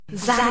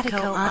Zydeco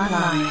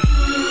Online.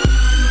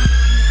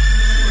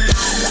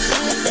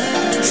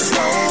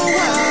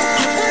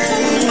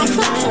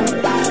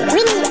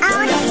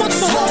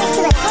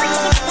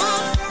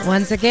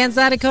 Once again,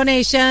 Zydeco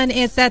Nation,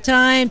 it's that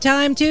time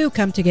to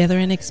come together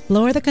and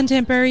explore the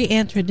contemporary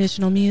and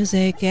traditional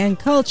music and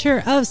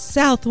culture of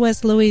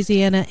Southwest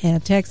Louisiana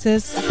and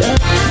Texas.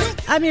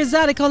 I'm your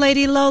Zydeco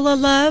lady, Lola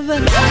Love.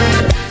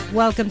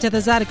 Welcome to the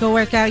Zydeco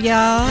Workout,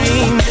 y'all.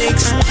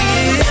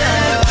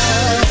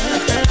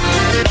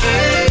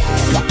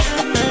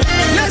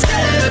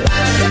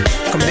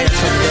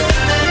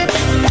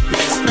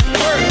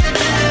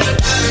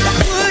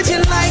 Would you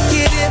like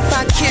it if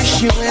I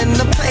kiss you in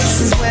the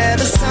places where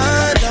the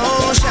sun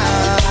don't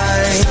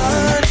shine?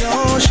 Sun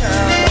don't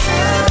shine.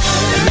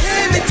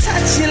 Let me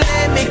touch you,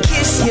 let me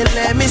kiss you,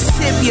 let me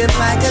sip you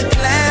like a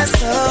glass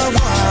of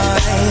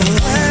wine.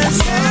 Glass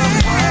of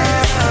wine.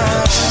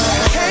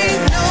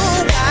 Ain't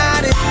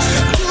nobody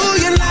do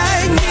you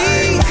like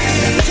me.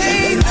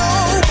 Ain't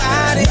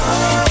nobody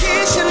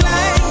kiss you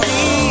like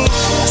me.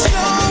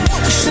 Slow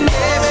motion,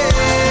 baby.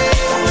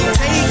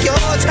 Take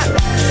your time.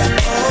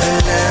 Oh,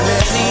 let me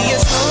see you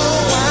slow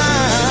wine.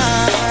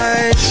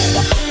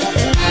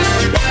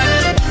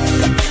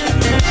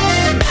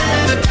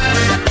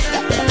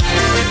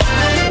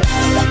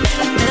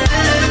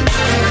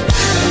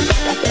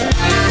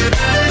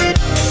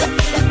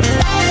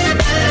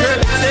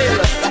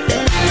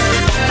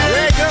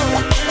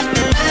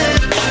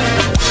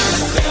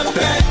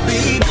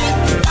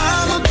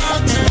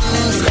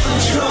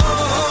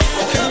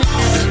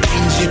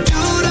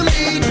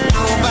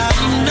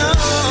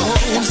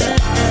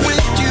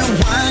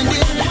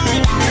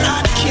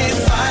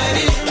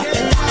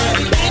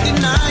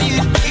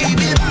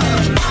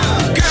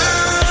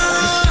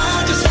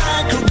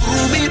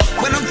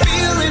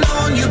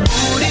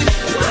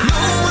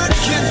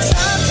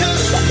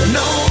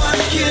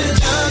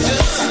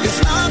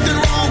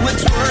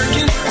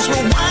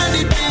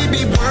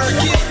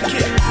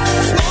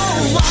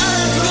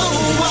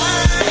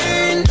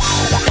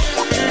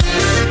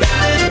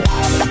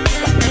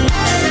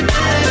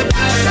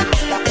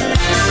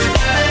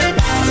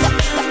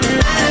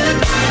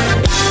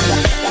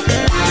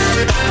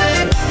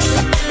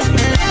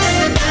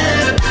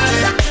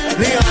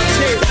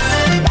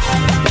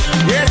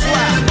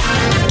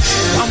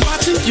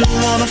 You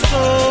on the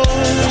floor,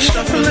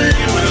 shuffling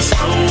with a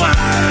slow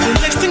wine. The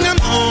next thing I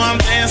know, I'm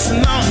dancing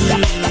on you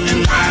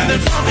and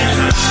riding from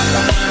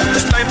behind.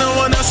 It's like no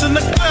one else in the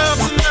club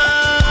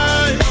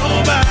tonight.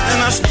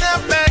 And I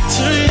step back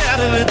to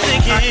reality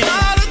thinking I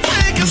gotta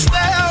take a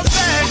step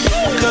back,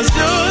 cause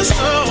you're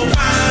so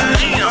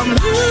fine. I'm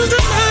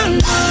losing my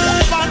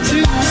mind,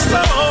 watching you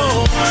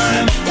slow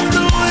wine.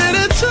 The way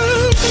that you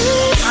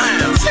move,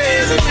 I'm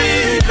teasing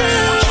me,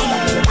 girl.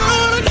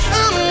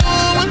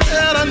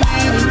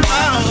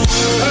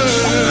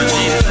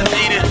 I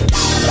need it.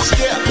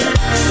 Step.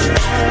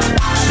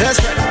 That's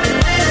right.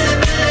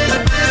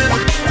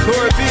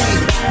 Corey B.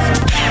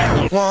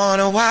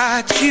 Wanna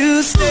watch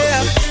you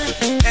step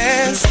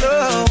and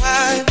slow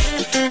wine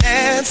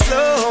and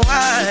slow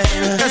wine.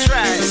 That's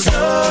right.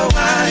 Slow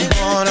wine.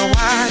 Wanna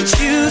watch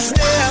you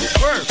step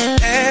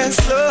and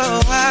slow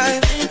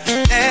wine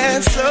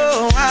and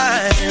slow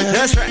wine.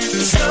 That's right.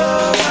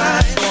 Slow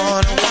wine.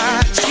 Wanna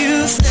watch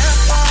you step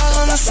all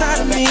on the side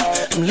of me.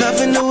 I'm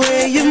loving the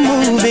way you're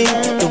moving,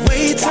 the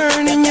way you're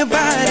turning your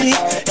body.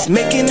 It's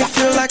making it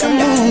feel like a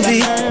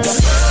movie.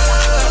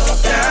 Slow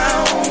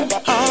down.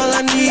 All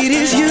I need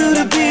is you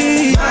to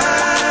be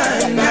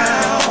mine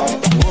now.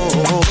 Whoa,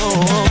 whoa,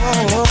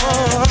 whoa,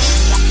 whoa.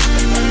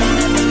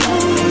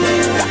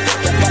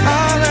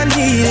 All I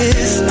need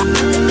is,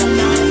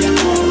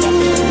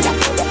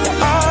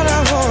 all I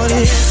want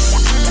is,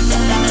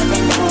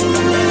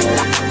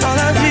 all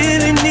I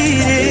really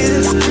need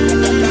is.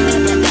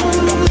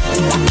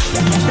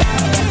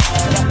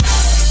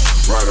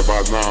 Right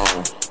about now,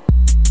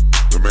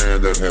 the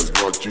man that has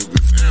brought you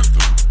this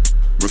anthem,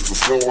 Mr.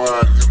 Slow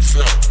Wine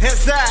himself.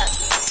 It's that.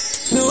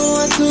 No,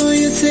 I told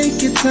you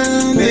take your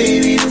time,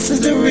 baby, this is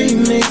the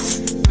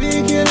remix.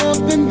 Pick it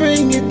up and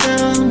bring it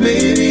down,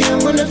 baby, I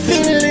wanna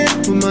feel it.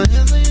 Put my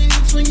hands on your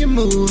hips when you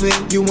move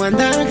it. You wind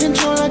out of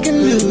control, I can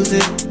lose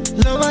it.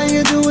 Love how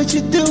you do what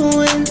you're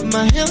doing. Put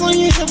my hands on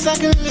your hips, I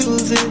can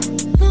lose it.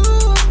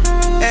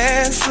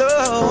 And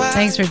slow.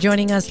 Thanks for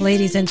joining us,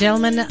 ladies and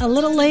gentlemen. A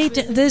little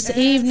late this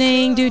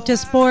evening due to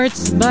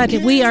sports, but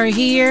we are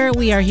here.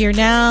 We are here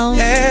now.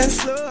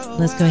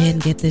 Let's go ahead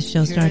and get this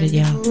show started,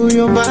 y'all.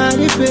 Your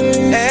body,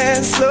 babe.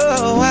 And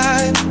slow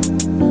wine.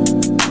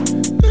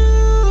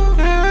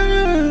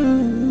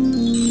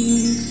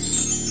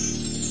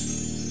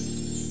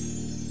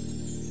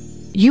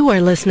 You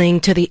are listening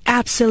to the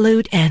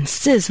absolute and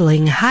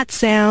sizzling hot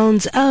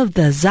sounds of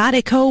the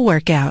Zydeco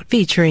Workout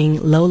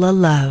featuring Lola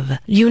Love,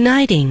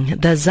 uniting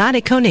the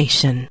Zydeco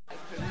Nation.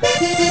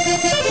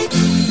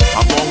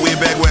 I'm going way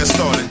back where it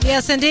started.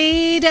 Yes,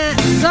 indeed.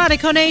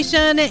 Zydeco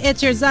Nation,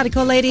 it's your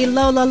Zydeco lady,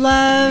 Lola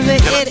Love.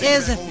 It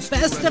is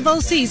festival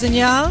season,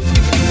 y'all.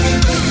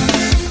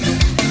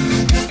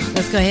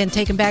 Let's go ahead and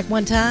take them back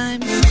one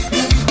time.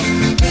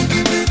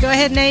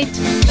 ahead, Nate.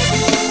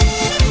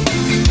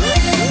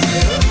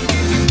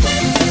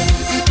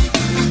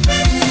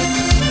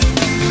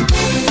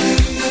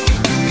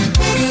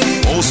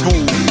 Old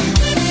school.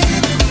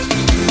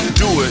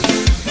 Do it.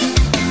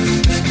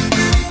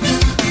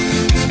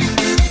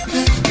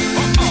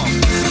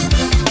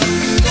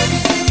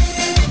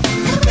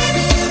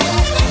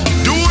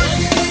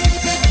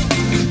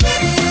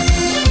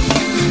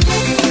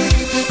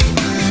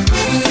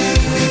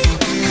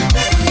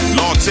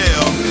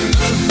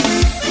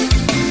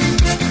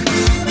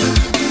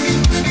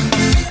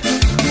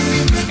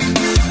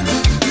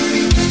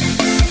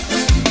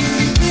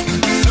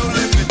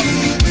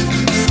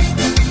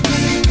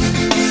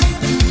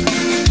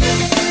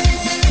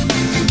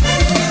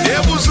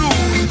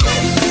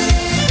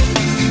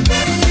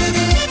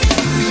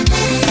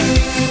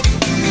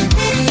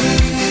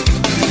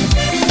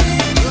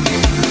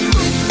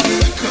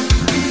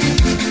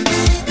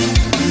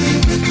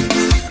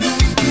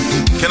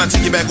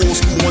 Back old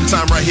school one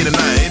time right here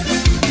tonight.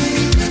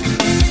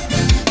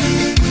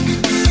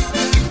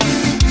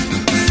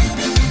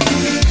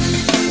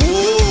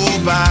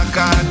 Oh, back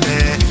at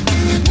that.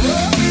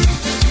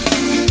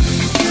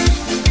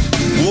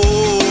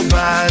 Oh,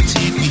 by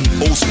TV,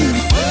 old school.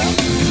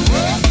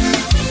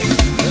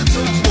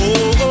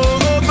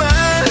 Oh,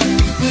 back.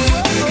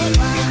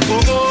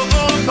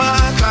 Oh,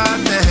 back at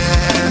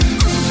that.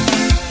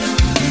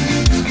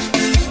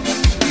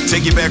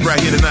 Take it back right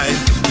here tonight.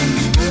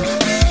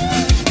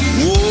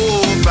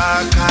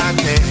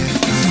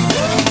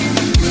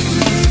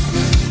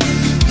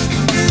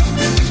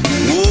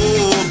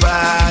 Oh,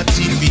 by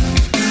TV.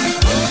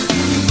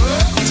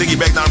 Take it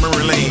back down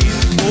memory lane.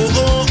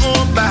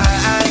 Oh, by.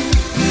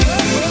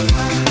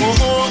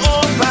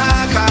 Oh,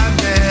 by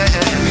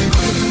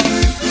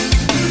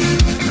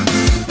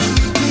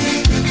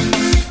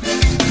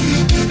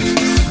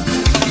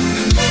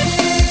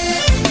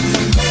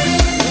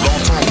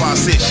longtemps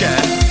passé,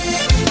 cher.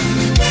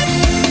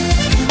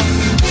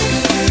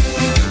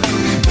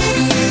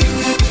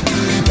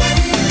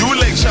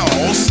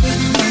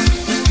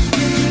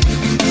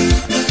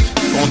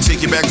 Gonna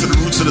take you back to the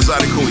roots of the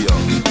Zydeco, y'all.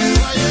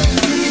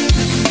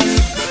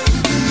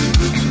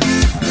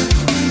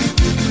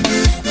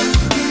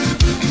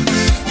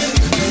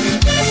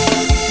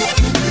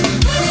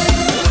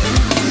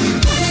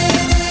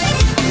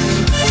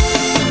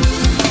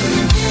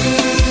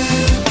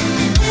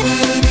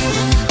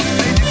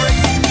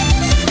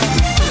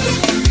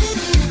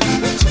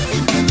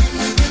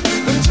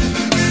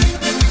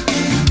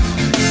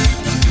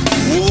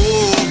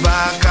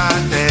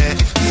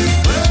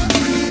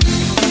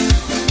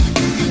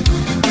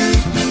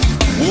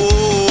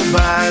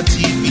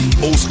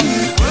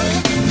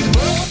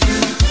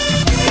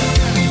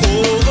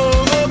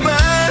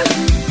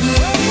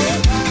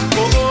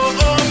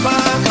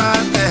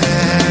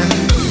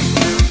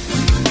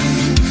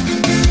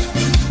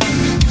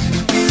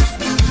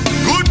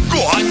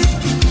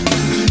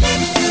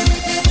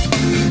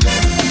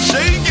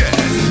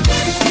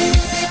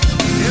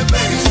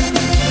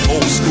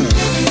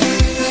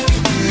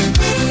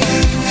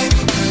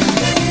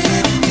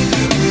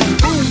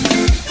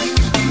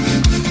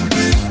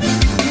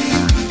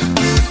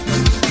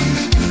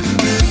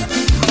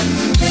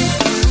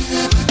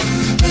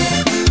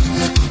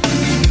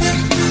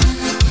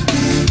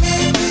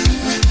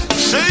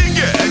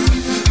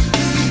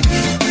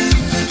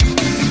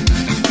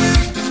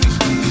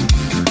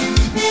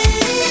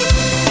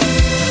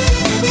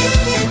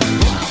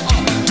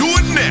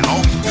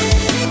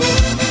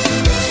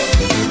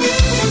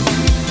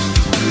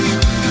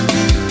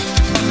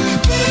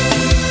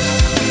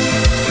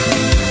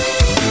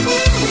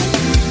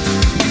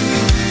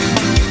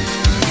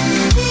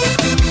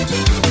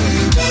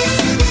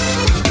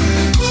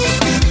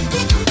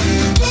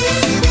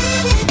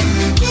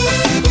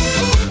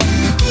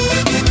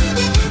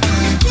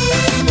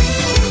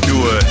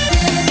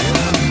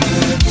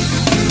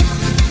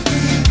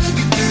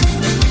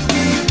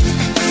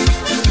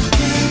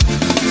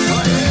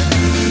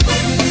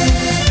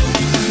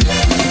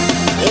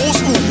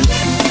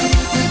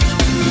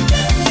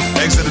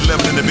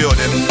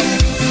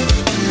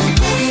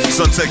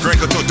 Sunset Drink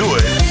to do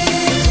it.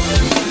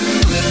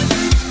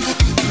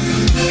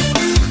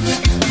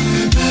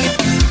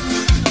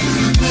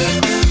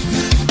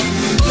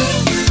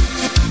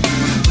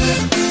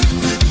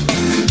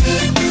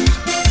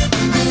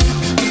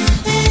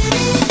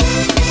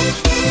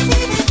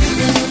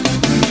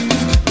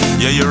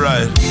 Yeah, you're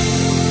right.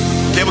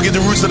 Can't forget the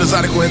roots of the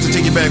Zydeco. Had to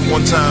take it back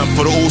one time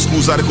for the old school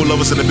Zydeco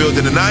lovers in the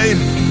building tonight.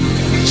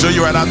 Show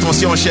you right,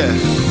 attention, cher.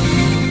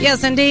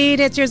 Yes,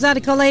 indeed. It's your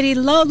Zydeco lady,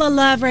 Lola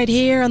Love, right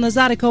here on the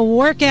Zydeco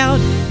Workout,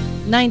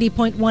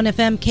 90.1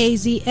 FM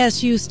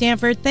KZSU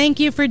Stanford. Thank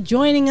you for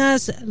joining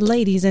us,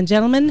 ladies and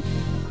gentlemen.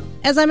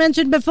 As I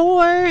mentioned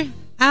before,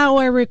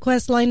 our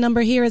request line number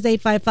here is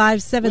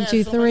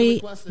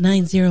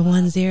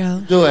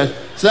 855-723-9010. Do it.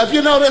 So if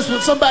you know this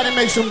one, somebody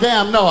make some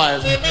damn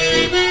noise.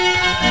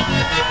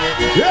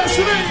 Yes,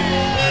 it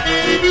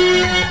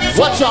is.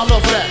 What y'all know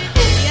for that?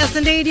 Yes,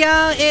 indeed,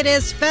 y'all. It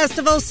is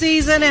festival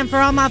season, and for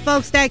all my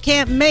folks that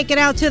can't make it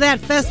out to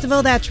that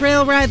festival, that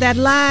trail ride, that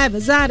live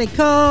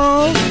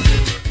Zydeco,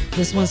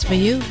 this one's for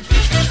you.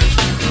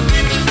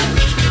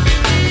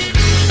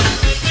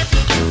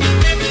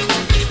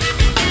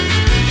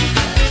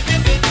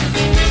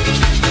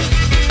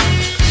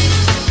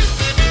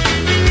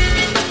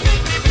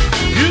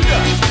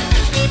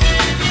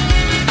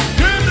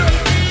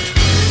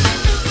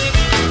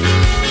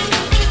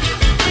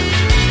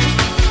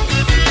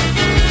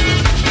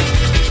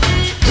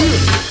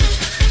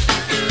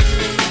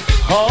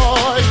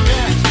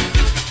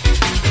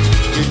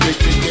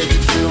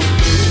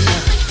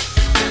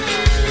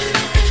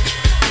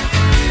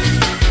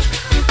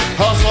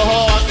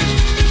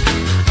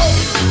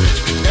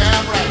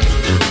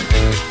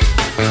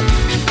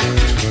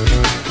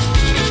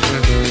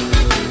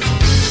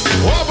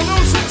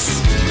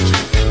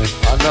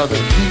 Another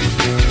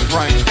Keith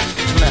Frank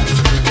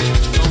classic.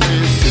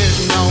 We're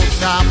sitting on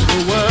top of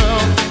the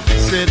world,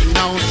 sitting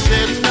on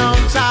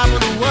top of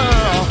the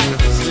world,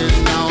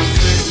 sitting on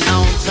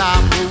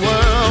top of the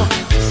world,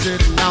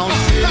 sitting on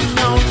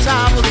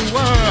top of the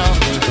world,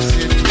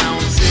 sitting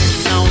on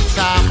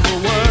top of the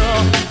world,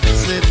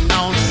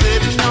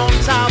 sitting on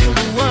top of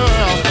the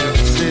world,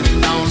 sitting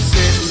on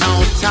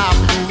top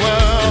of the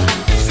world,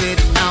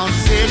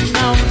 sitting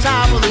on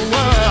top of the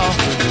world.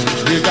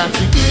 You got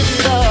to give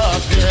it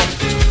up, yeah.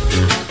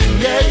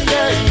 Yeah,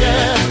 yeah,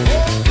 yeah.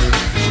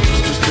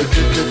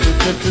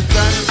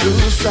 Turn it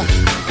loose.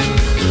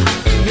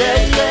 Yeah,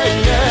 yeah,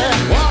 yeah.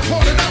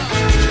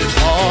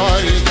 Oh,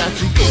 you got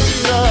to get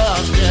it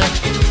up, yeah.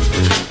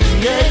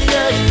 Yeah,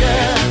 yeah,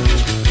 yeah.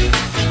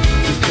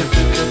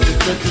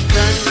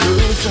 Turn it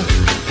loose.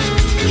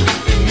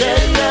 Yeah,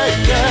 yeah,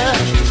 yeah.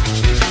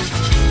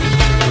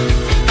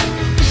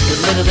 Get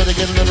a little bit,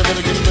 get a little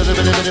bit, get a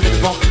little bit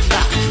of funk.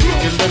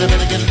 Get a little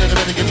bit, get a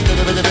little bit, get a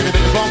little bit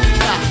of funk.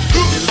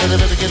 Get a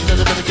little bit, get a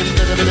little bit, get a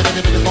little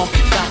bit of funk.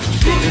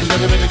 Get a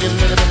little bit, get a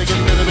little bit, get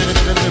a little bit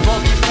of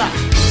funk.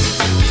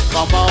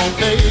 Come on,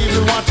 baby,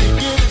 won't you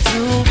give it to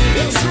me?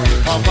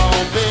 Come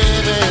on,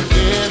 baby,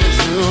 give it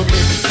to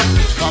me.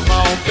 Come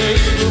on,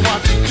 baby,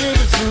 won't you give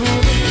it to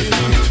me?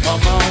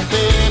 Come on,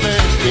 baby,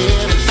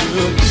 give it to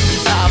me.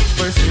 Have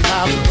mercy,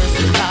 have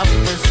mercy, have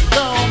mercy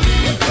on me.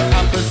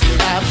 Have mercy,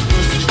 have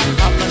mercy,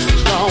 have mercy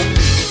on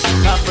me.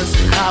 Have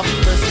mercy, have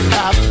mercy,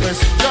 have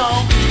mercy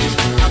on me.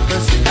 Have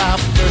mercy,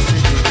 have mercy.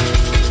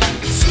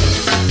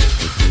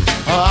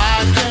 Oh,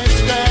 I can't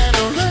stand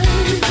the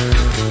rain,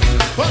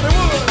 but it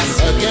was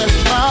against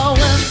my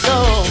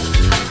window.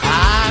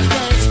 I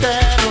can't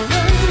stand the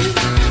rain.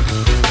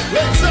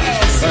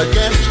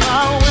 Against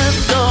my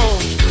window.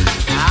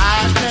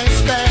 I can't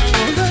stand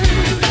the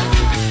rain.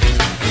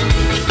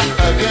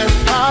 Against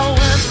my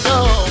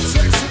window.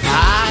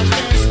 I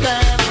can't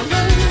stand the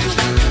rain.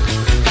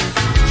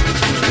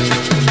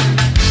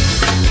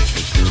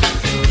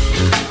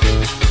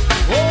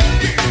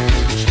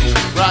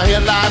 Right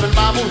here live in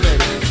my movie.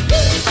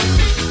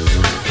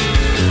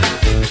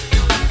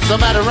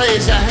 Somebody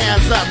raise your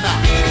hands up now.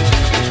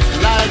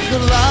 Like a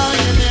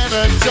lion in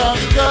a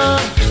jungle.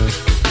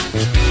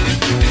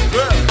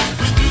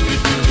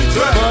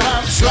 But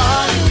I'm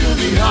trying to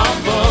be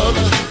humble.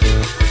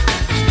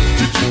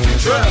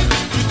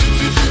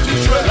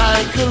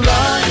 Like a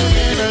lion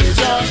in a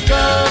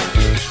jungle.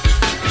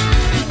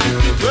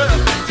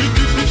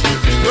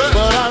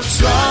 But I'm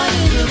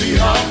trying to be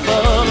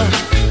humble.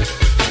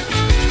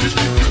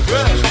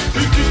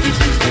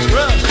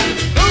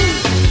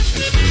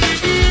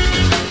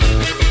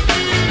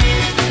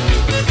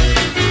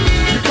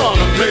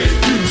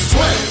 Make you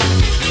sweat.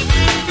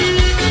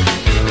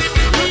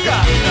 Look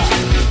out now.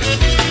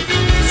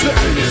 Say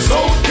you're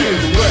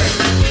soaking wet.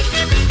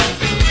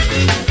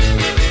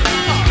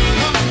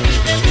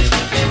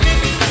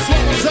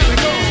 Swallows how to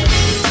go.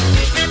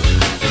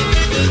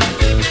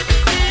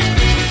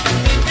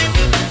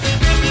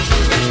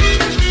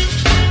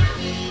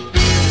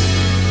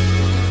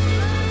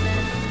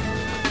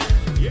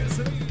 Yes,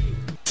 it is.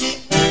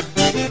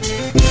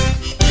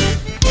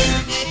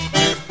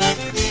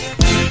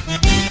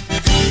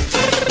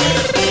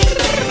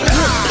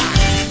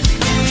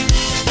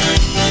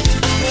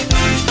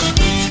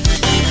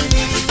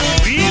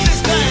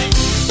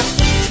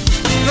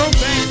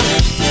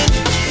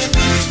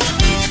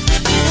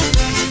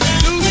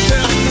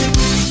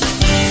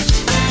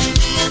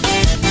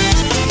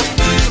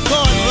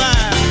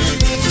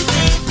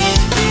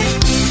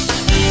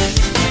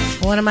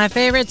 One of my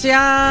favorites,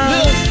 y'all.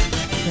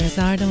 There's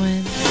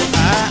Ardoin.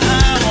 I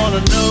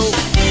wanna know.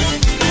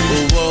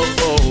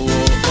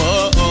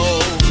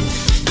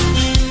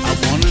 I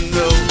wanna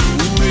know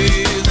who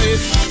is it?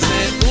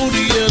 Said who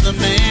the other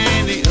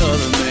man, the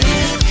other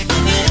man.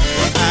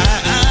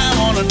 I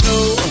wanna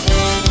know.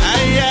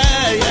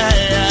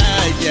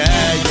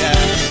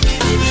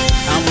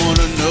 I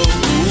wanna know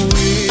who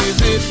is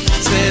it?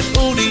 Said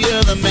who the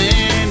other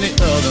man,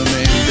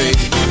 baby.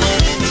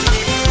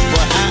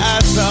 Well, I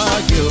saw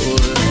you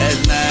at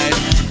night,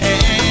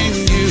 and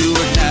you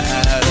were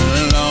not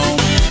alone.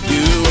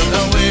 You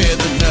were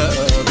with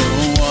another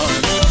one.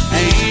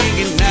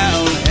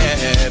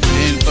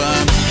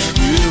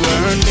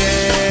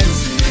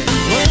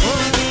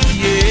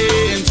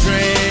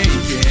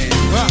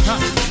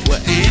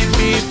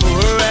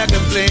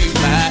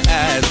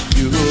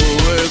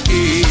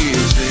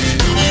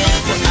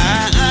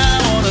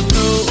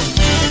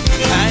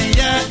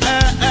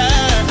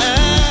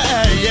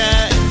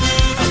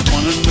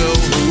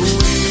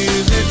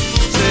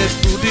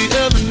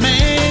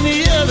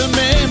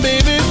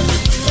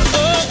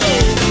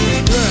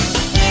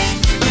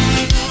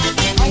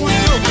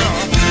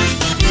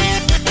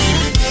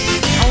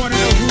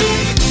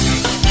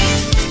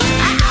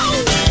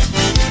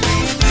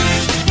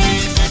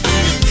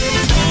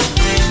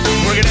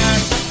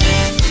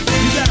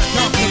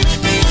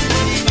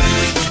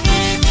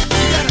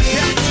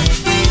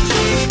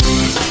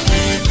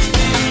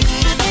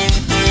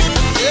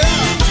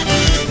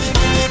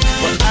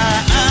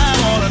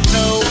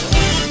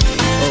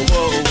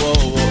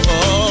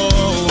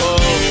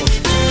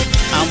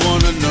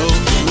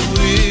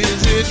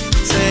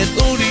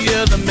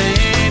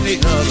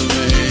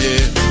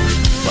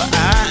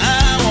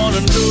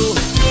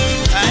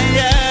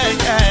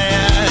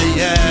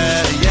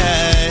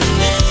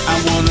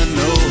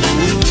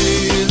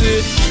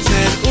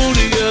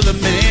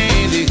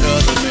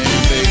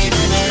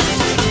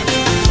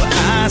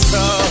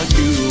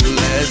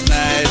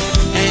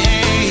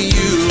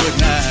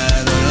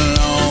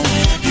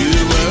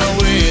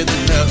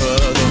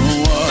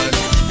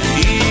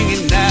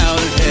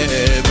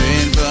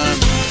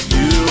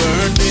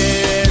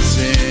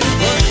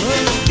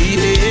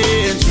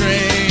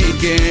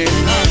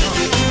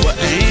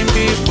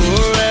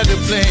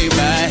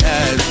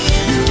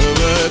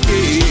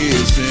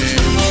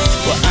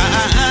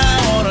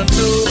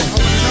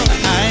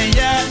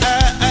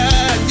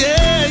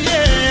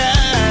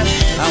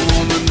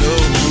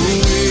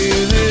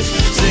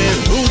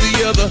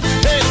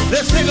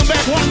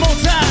 back one more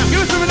time.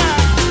 Give it to me now.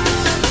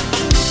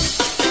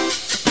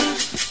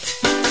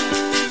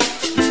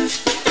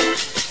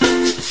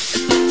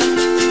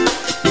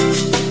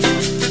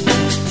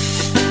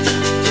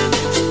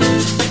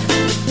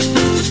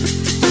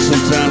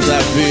 Sometimes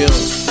I feel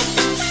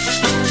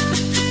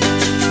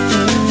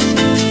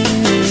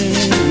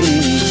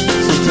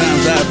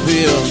sometimes I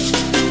feel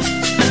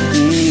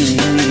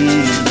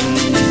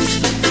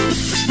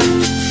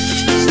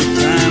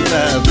sometimes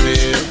I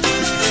feel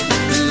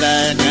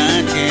like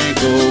I can't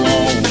go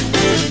on.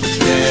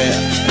 Yeah,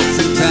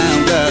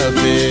 sometimes I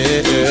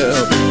feel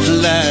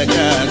like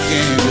I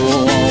can't go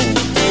on.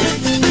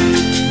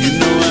 You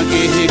know I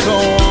can't go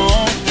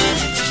on.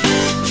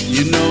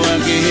 You know I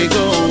can't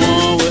go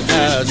on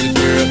without you,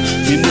 girl.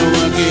 You know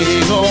I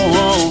can't go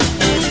on.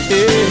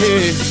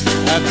 Yeah,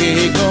 I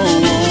can't go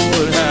on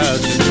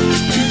without you.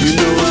 You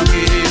know I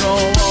can't go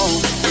on.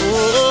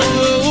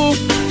 Oh,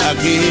 I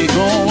can't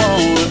go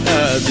on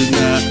without you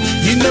now.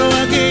 You know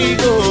I can't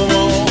go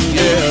on.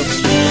 Yeah,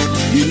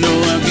 you know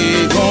I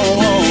can't go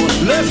on.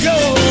 Let's go.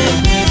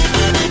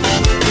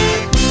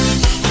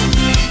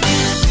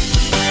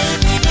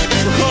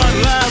 Record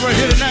live right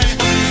here tonight.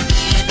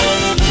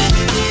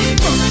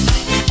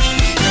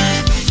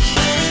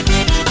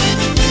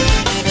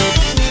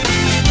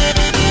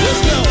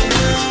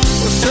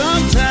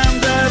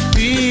 Sometimes I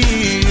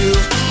feel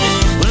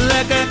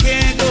like I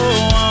can't go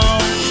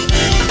on.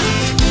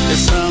 And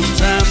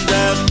sometimes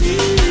I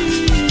feel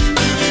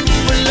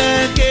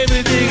like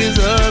everything is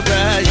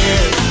alright,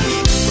 yeah.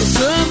 But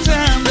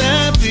sometimes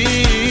I feel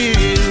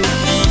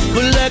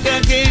like I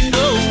can't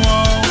go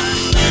on.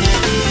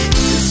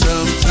 And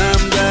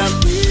sometimes I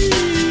feel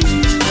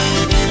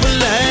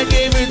like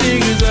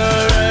everything is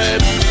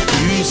alright.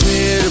 You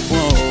said I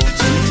want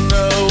to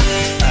know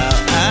how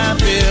I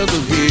feel to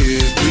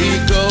hear we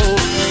go.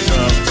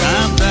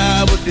 Sometimes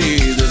our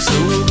days are so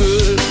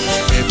good,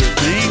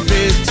 everything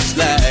fits just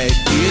like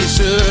it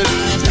should.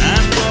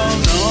 Time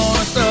goes on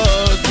and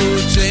starts to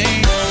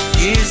change.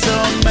 It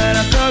don't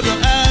matter 'cause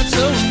I'm out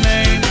your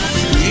name.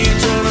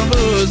 Each one of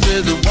us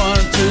is the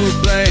one to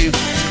blame.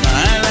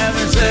 My life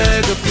is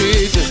like a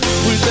picture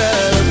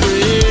without a break.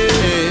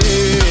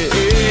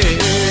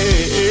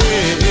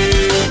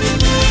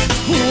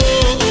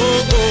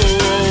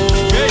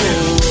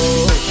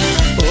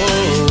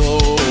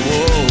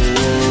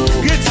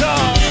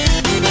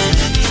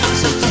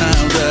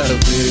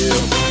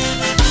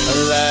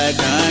 Like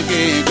I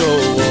can't go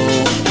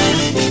on.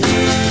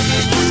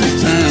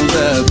 Sometimes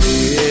I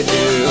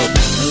feel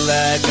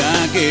like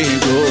I can't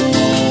go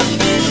on.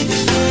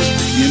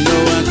 You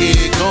know I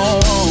can't go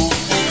on.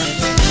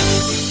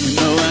 You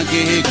know I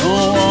can't go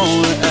on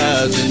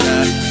without you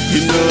now. You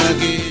know I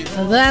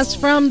can't. That's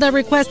from the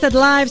requested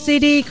live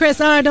CD, Chris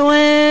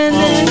Ardoin.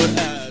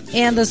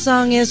 And the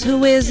song is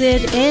Who Is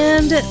It?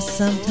 And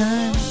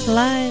Sometimes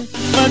Live.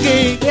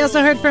 We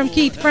also heard from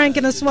Keith Frank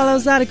and the Swallow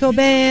Zydeco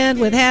Band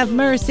with Have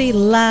Mercy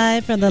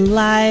live from the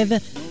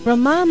Live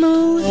from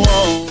Mamu,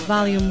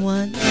 Volume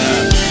 1.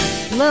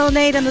 Lil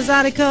Nate and the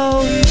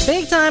Zydeco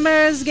Big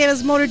Timers gave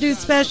us Motor Dude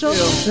Special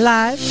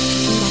live.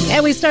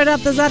 And we start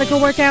off the Zydeco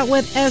workout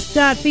with S.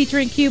 Dot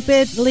featuring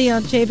Cupid,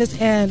 Leon Chavis,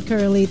 and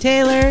Curly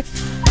Taylor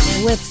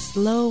with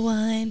Slow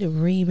Wind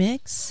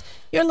Remix.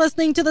 You're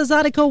listening to the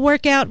Zydeco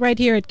workout right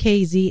here at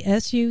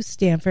KZSU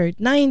Stanford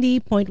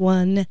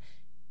 90.1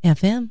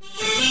 FM.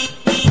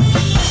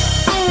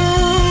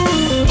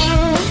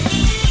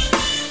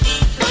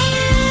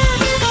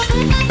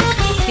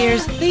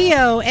 Here's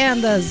Theo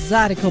and the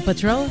Zydeco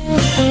Patrol.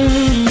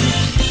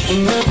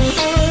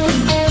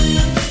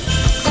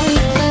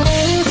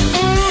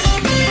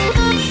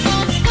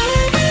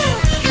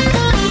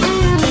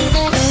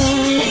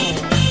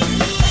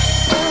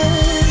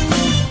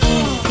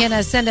 Can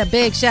I send a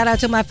big shout out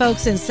to my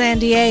folks in San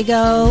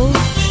Diego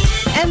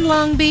and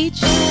Long Beach?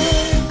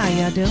 How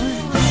y'all doing?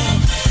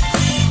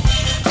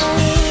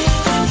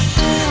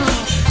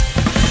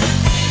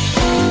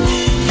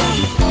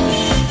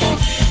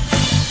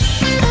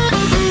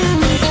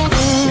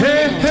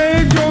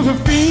 Hey,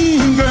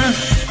 Josephine,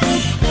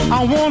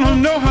 I want to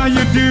know how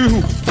you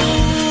do.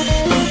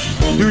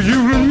 Do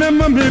you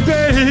remember me,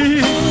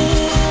 babe?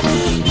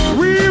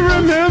 We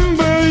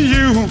remember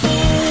you.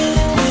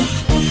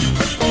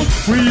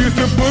 We used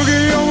to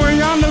boogie over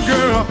yonder,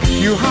 girl.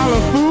 You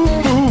holler, foo,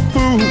 foo,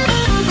 foo.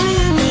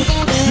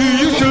 You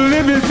used to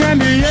live in San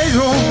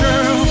Diego,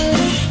 girl,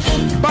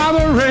 by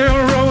the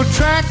railroad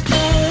track.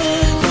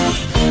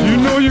 You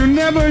know you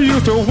never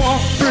used to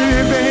walk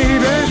pretty,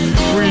 baby.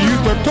 We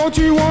used to tote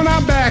you on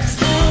our backs.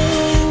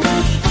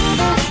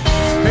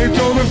 Hey,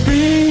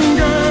 Josephine,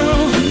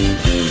 girl,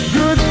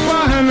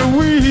 goodbye,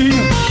 Louise.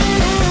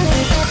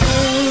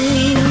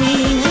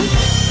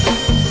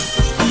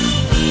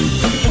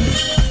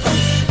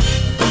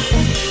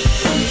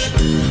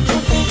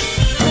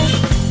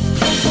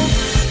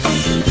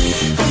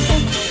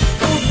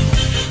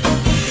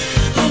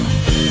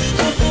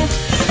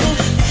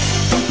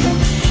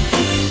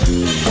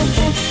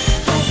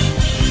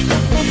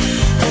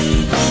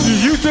 You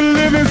used to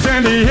live in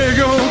San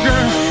Diego, girl,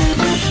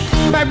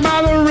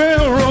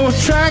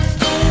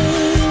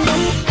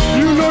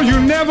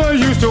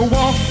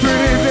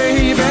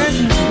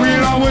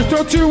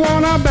 touch you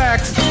on our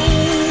backs.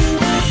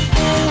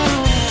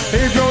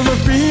 Hey,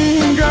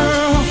 Josephine,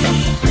 girl,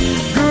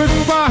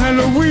 goodbye,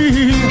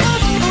 Louise.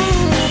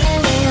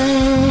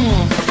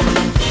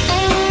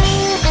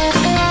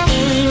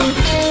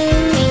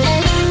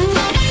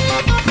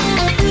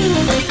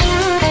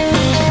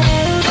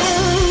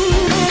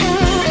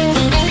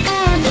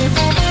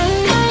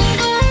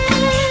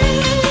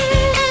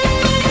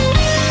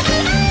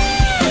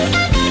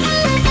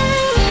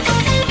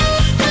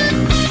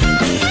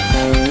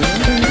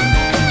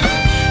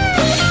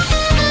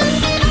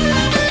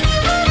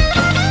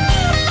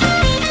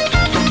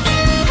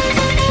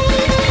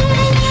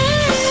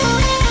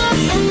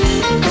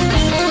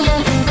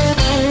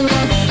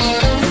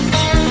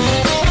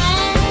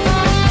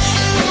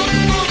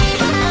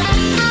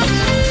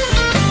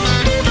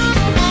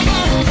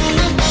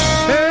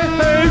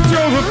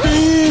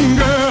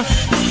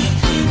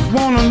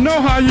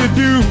 How you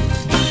do?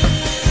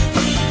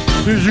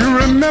 Do you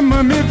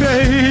remember me,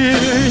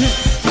 babe?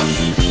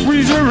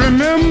 We do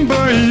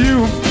remember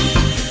you.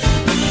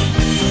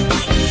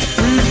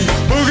 We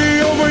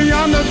boogie over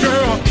yonder,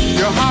 girl.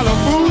 You holler,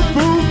 boo,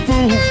 boo,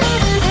 boo.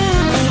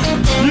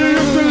 You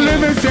used to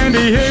live in San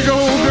Diego,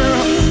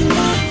 girl,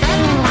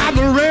 by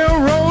the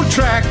railroad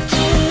track.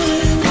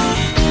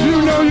 You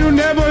know you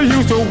never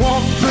used to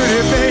walk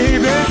pretty,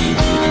 baby.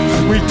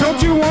 We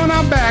took you on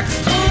our backs.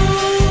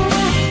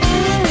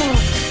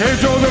 Hey,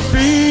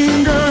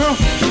 Josephine, girl,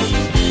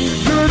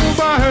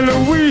 goodbye,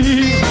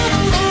 Louise.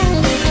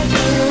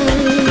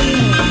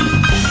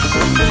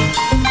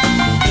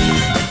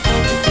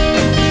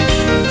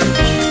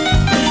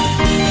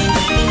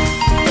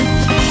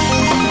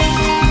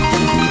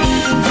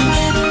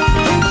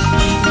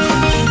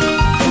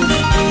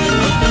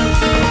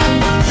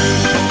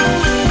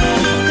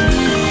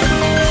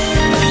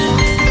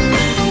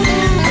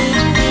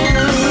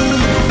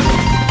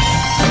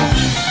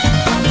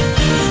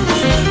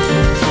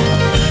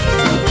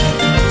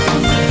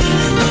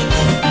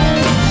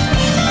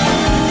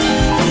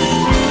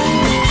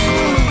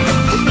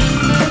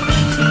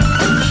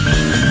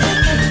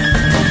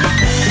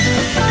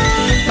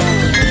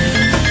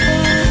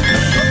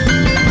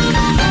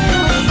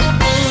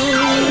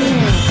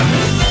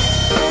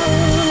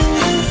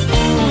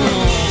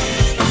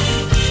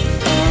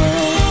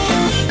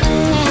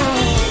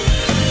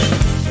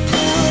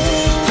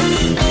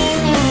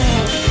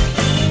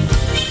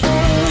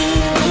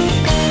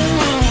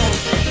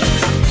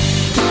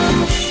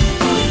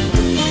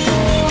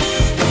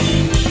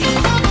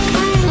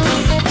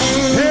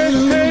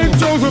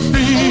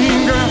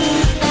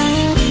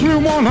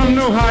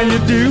 How you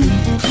do?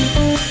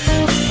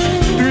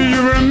 Do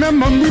you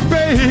remember me,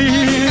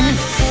 babe?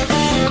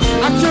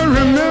 I still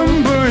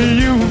remember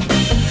you.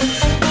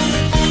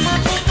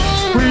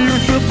 We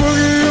used to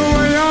boogie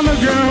away on the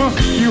girl.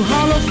 You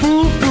holler,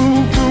 boo, boo,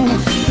 boo.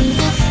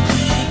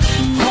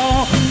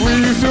 Oh, we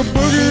used to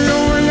boogie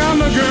away on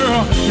the girl.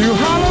 You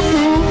holler,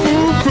 boo,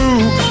 boo, boo.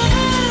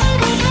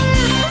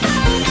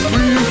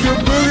 We used to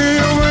boogie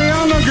away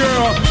on the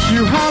girl.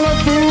 You holler,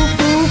 boo,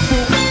 boo,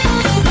 boo.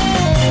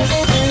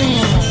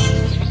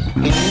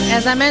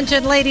 As I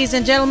mentioned, ladies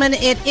and gentlemen,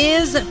 it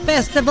is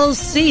festival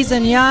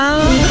season,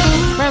 y'all.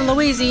 From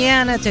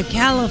Louisiana to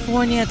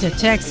California to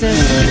Texas.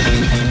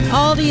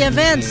 All the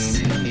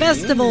events,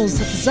 festivals,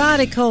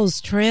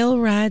 Zydeco's, trail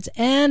rides,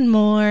 and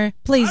more.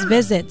 Please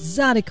visit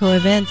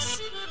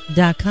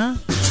ZydecoEvents.com.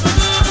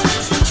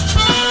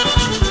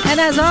 And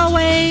as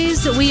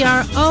always, we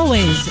are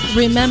always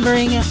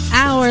remembering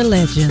our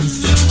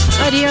legends.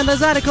 Right here on the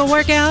Zydeco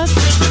Workout,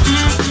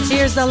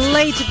 here's the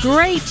late,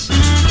 great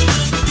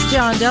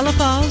John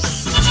Delafosse.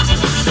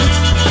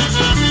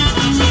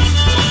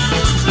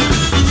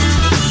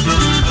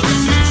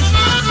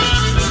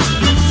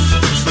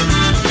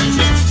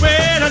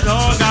 Where the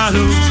dog got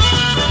who?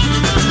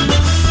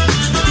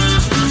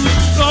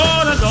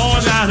 Oh, the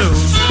dog got who?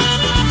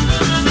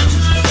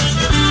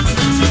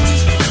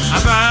 I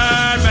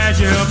find that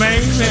you,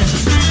 baby,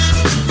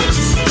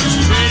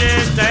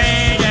 prettiest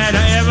thing that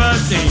I ever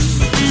seen.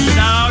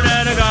 Now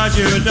that I got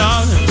you,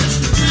 darling,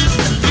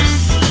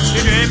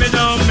 you gave me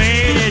so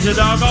mean, it's a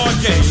doggone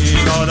shame.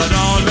 Oh, the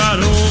dog got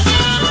who?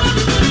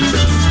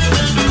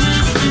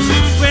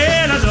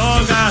 Where the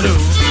dog got who?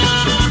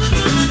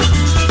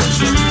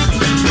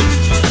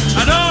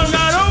 I don't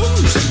got who?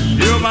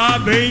 You're my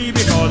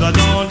baby, cause I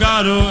don't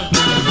got who?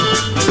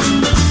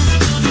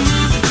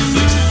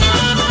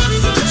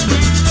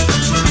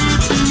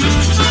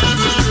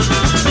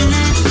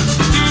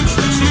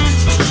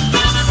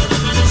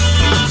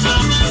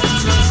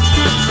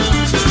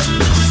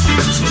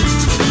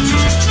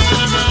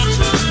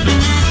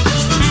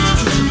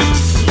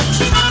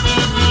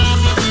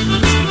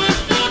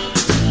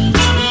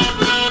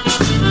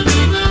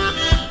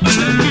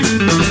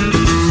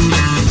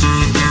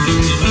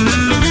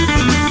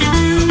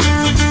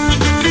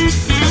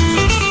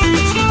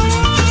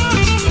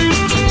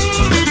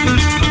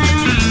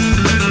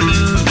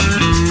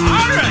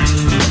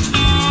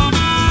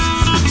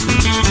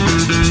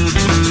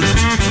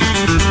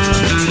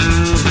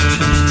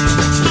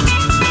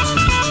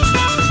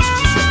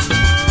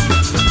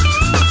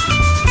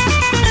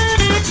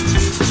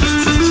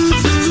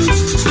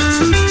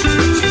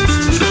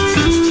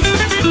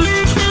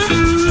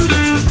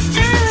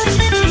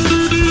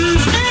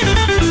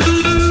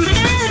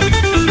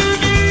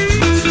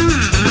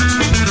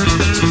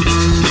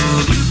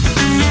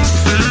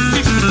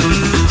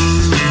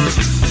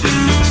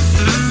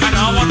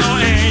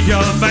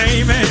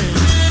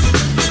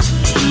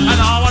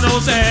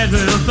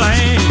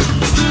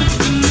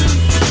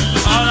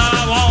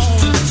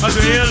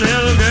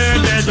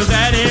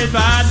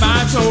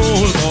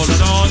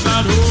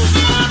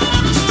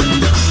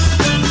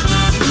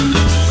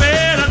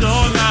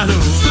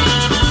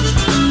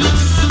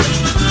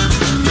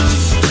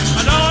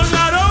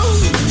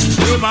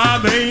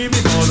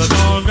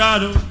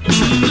 Dongado.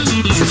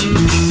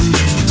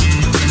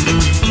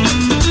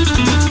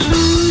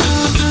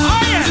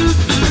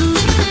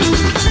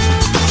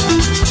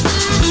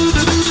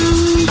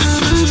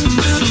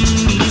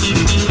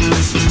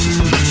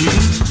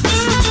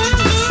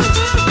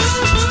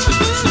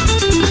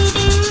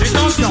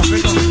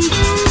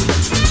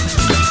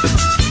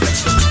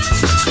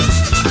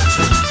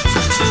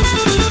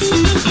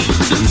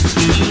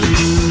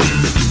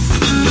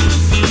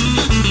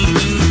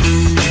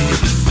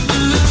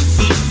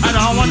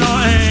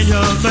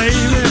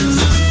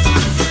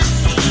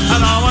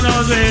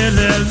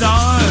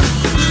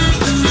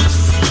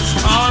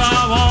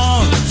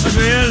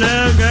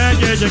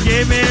 You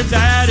give me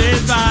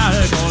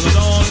satisfied, 'cause I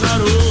don't got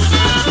who.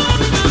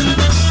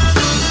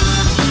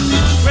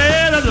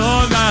 Well, I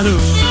don't got who.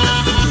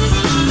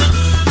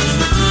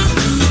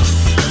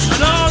 I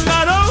don't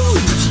got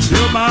who.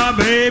 You're my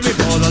baby,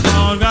 'cause I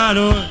don't got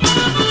who.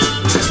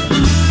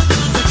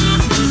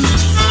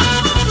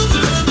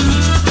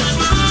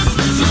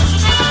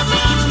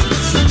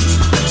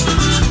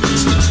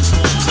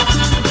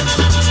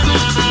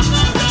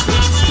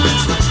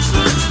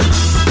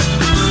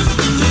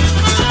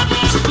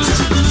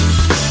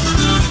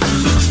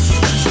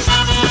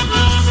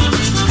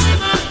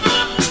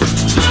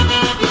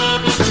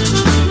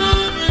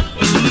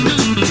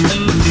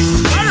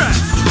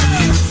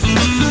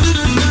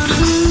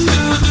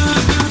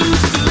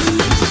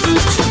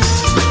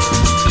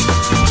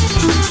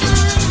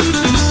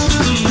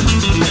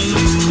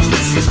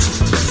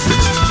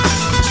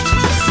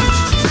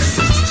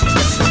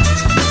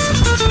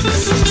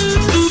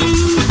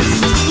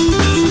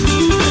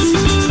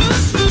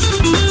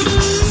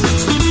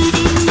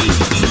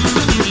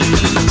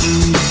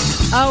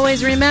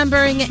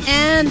 Remembering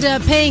and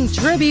paying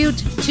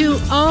tribute to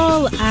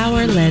all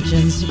our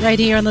legends right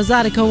here on the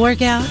Zydeco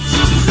Workout.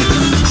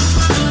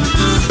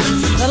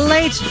 The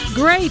late,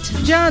 great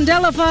John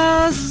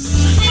Delafosse.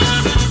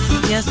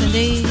 Yes,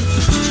 indeed.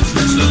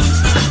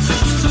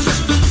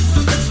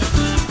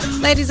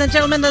 Ladies and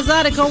gentlemen, the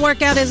Zydeco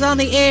Workout is on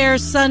the air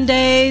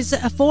Sundays,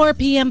 4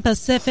 p.m.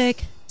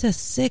 Pacific to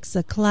 6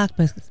 o'clock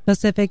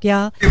Pacific,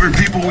 y'all. Favorite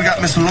people, we got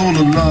Mr.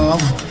 Lola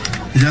Love.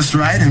 That's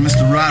right, and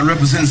Mr. Rod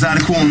represents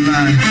Zydeco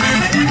online.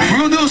 We're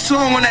gonna do a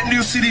song on that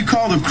new CD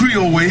called The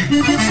Creole Way.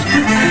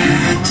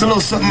 It's a little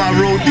something I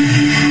wrote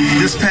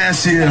this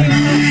past year.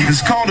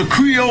 It's called The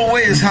Creole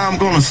Way is how I'm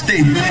gonna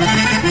stay.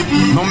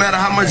 No matter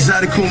how much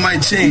Zydeco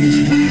might change,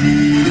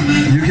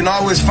 you can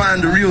always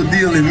find the real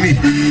deal in me.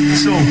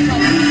 So,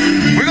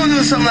 we're gonna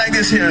do something like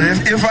this here,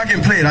 if I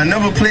can play it. I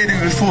never played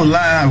it before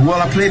live.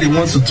 Well, I played it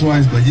once or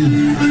twice, but we're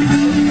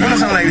gonna do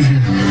something like this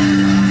here.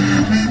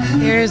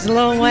 Here's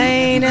Lil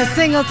Wayne,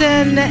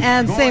 Singleton,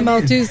 and Same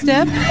Old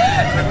Two-Step.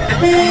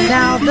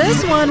 Now,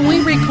 this one we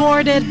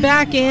recorded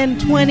back in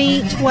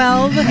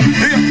 2012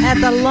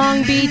 at the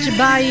Long Beach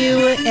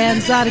Bayou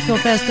and Zydeco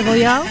Festival,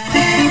 y'all.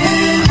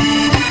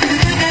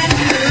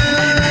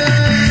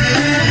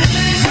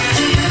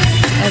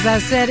 As I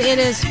said, it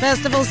is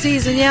festival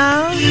season,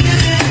 y'all.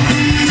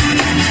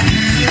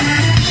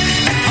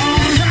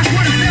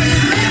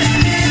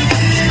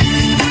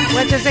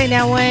 What you say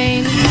now,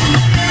 Wayne?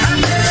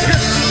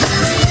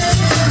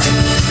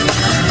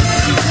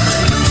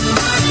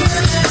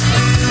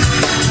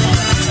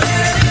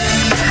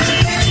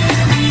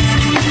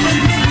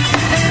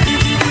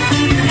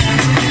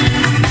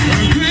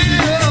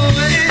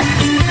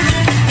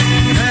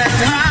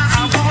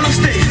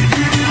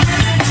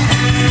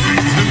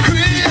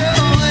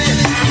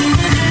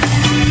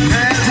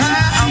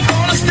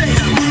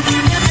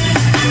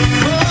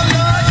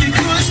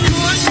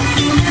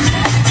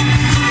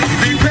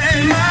 Big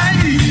bang, my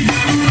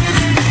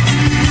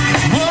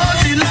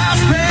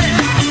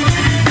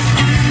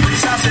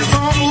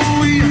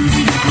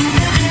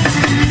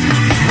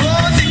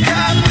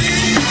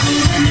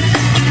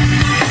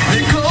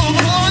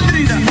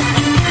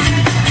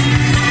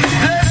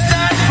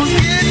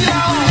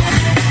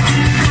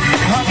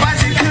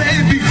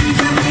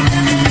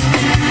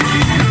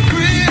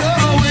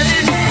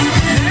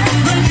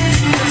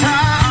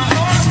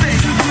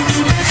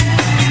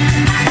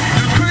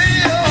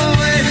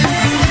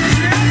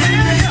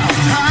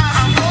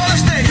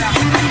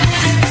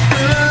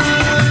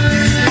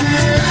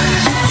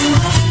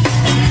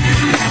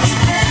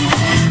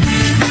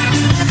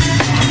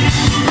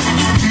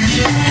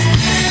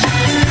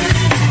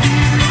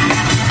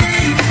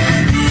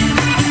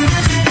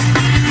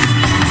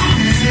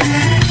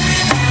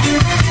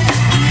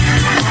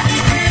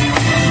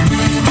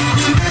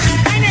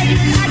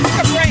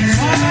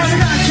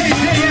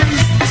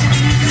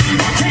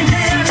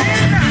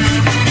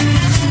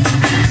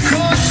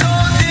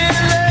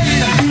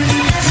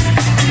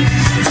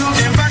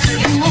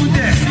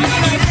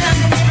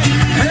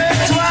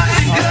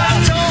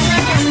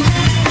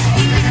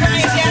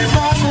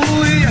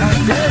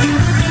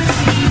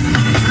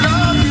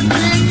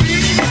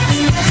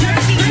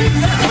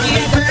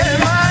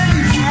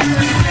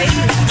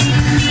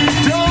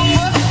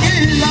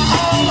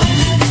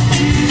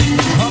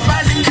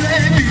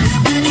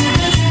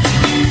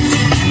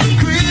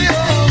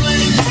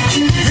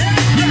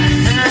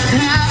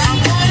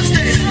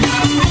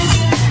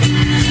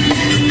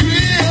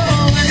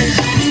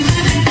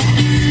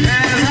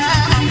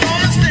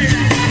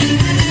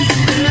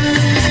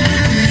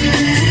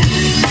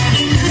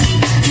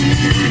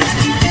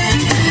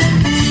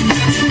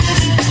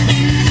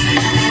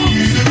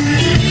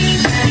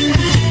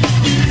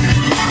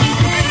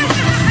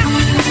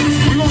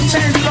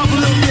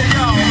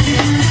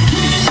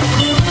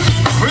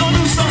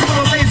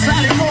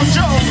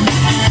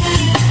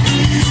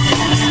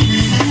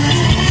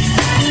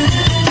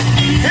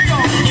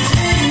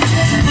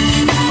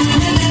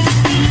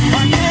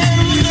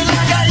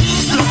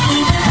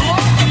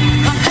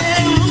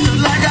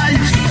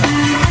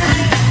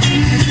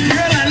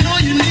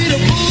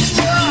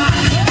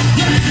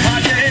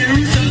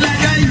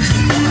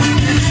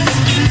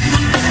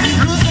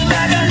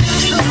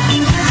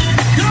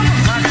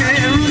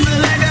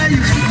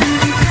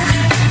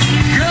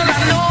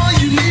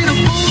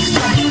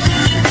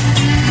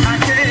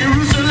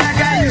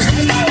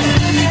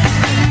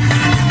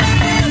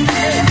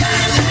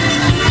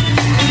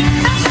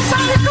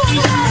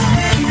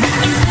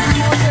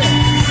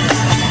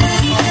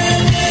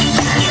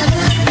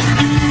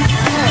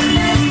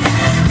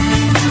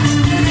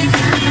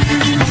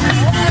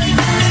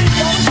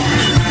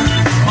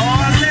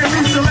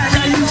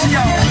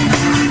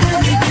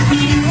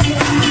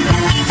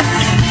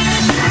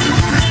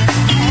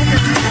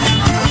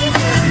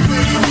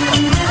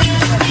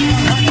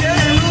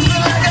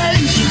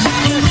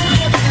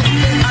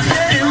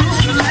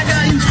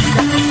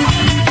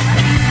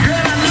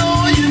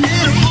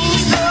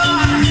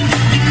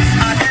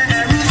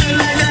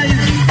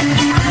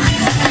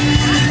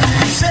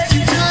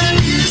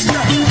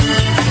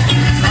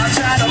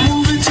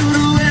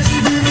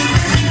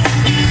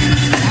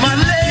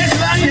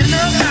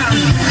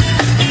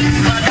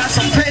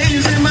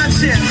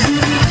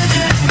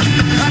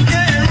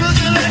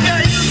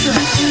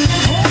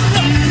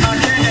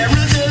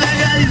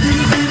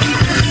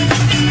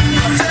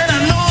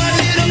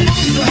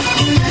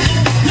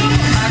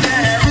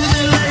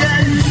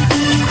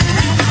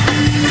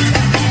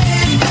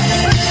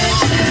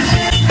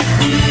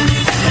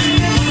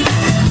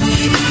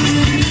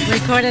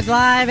Recorded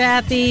live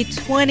at the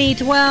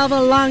 2012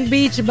 Long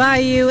Beach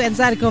Bayou and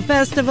Zydeco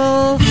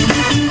Festival.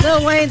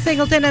 Lil Wayne,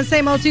 Singleton, and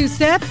Same Old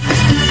Two-Step.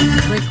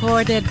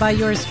 Recorded by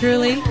yours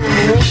truly. Can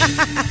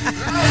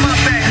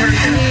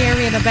you hear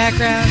me in the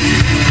background?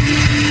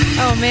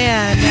 Oh,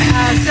 man.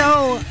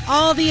 So,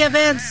 all the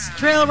events,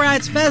 trail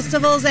rides,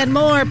 festivals, and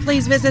more,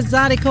 please visit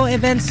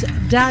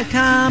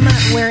ZydecoEvents.com.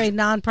 We're a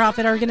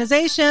nonprofit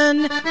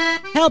organization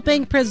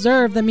helping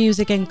preserve the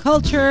music and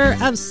culture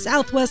of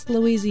Southwest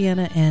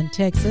Louisiana and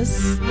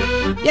Texas.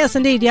 Yes,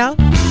 indeed, y'all.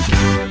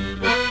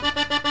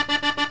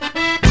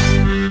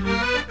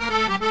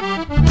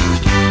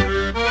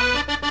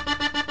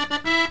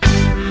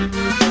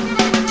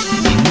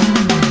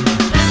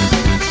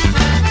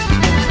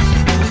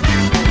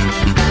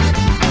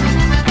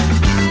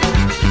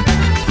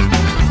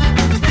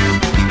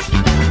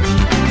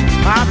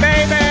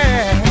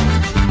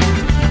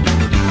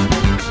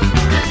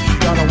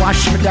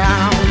 Wash me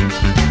down,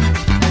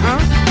 huh?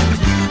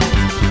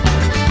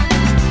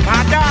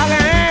 My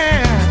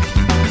darling,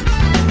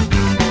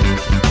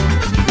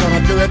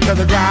 gonna do it to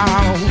the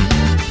ground.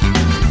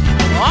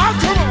 Oh,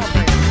 come on,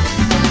 baby.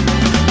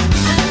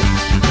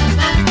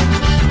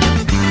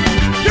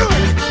 Do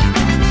it.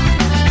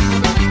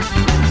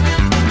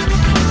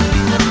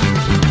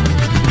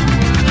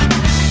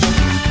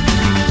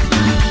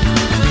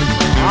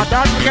 Oh,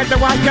 don't forget to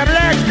wash your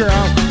legs,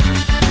 girl.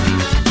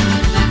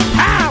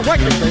 Ah,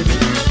 work it, baby.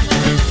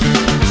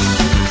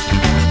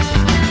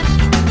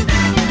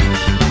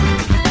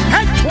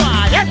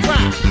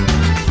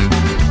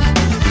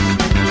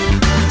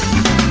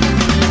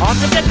 Don't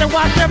forget to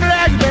wash them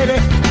legs, baby.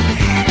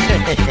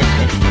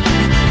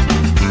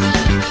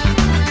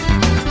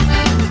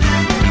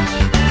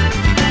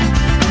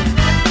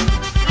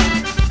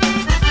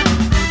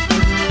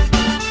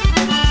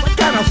 What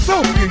kind of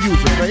soap you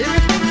using, baby?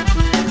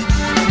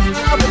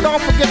 Oh, but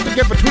don't forget to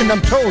get between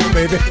them toes,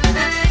 baby.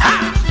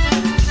 Ah!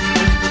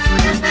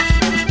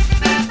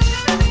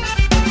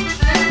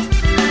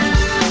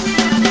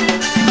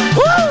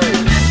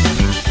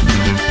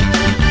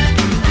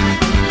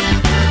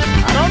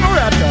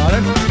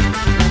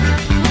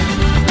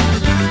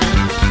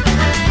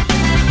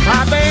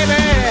 My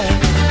baby,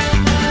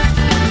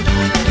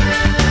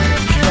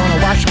 she's gonna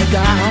wash me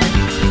down.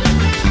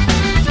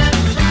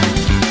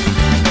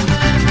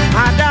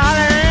 My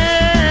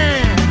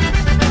darling,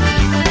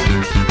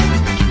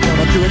 she's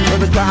gonna do it to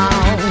the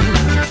ground.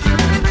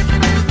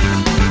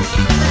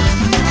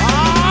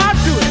 Oh,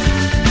 do it.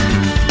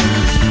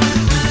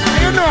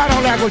 You know I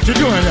don't like what you're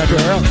doing there,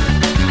 girl.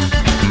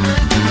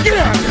 Get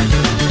out there.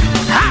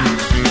 Ha!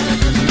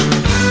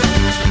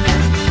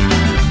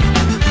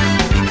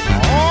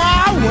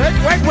 Wait,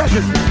 wait, wait.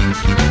 It's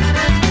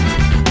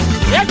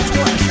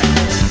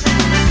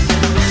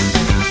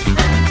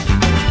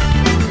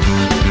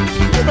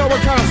you know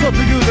what kind of soap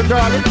you're using,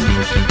 darling?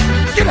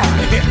 Get out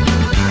of here.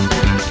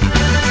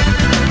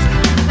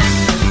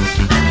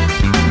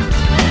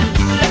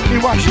 Let me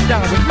wash you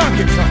down with my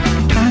guitar.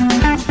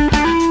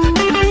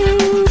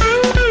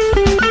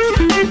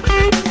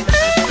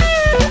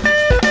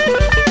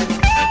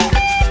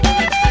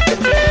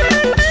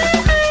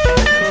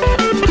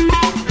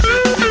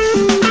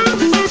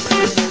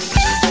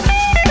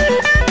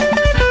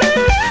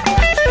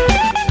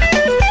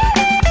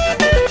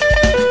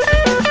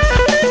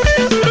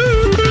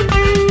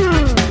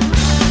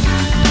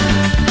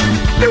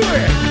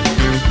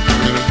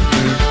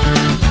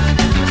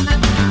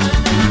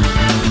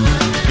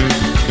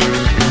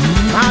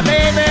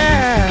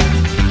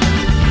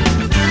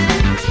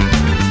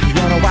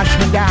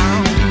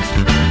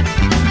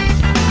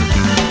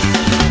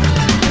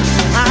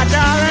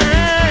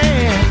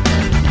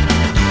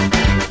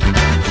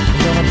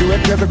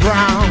 To the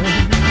ground.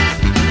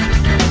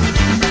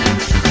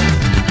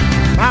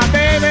 My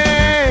baby,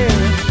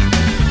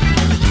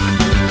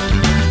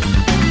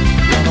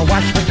 gonna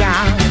wash me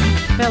down.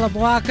 Philip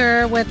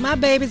Walker with My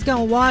Baby's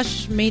Gonna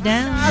Wash Me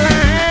Down.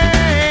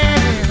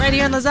 Right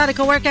here on the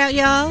Zydeco Workout,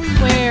 y'all,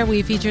 where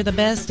we feature the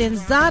best in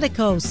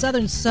Zydeco,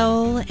 Southern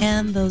Soul,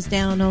 and those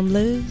down-home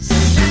blues.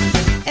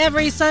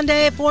 Every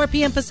Sunday at 4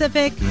 p.m.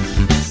 Pacific,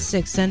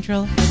 6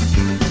 Central.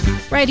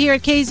 Right here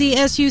at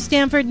KZSU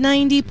Stanford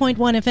 90.1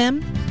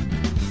 FM.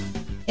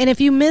 And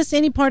if you missed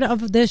any part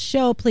of this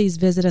show, please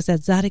visit us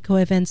at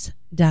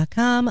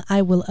ZydecoEvents.com.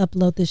 I will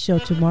upload this show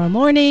tomorrow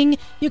morning.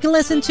 You can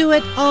listen to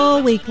it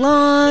all week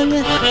long.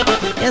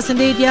 Yes,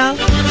 indeed, y'all.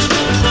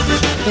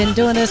 Been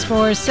doing this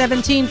for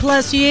 17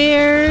 plus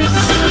years.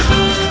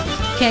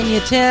 Can you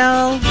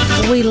tell?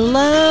 We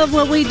love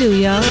what we do,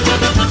 y'all.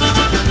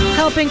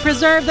 Helping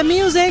preserve the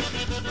music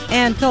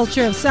and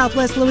culture of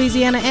Southwest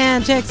Louisiana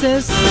and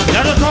Texas.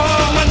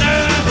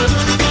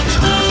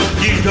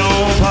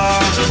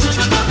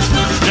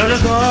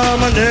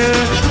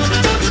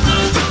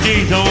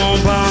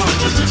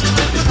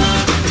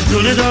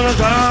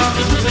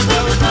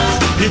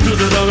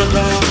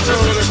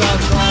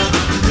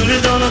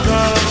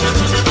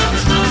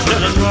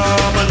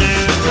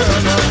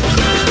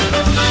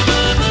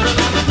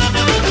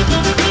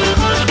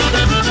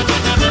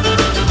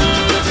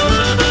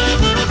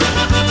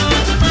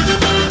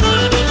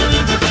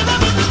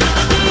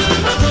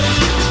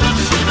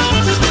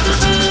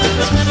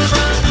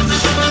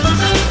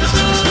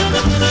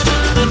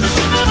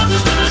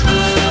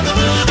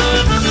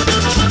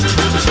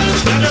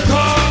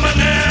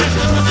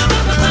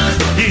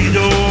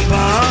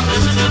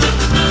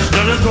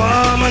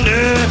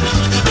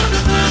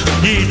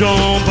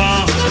 don't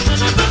bump.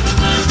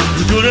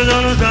 Do it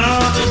on the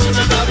top.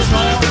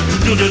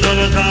 Do it on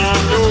the top.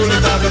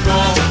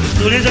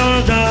 Do it on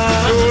the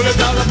top.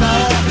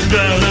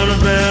 Down on the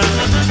bed.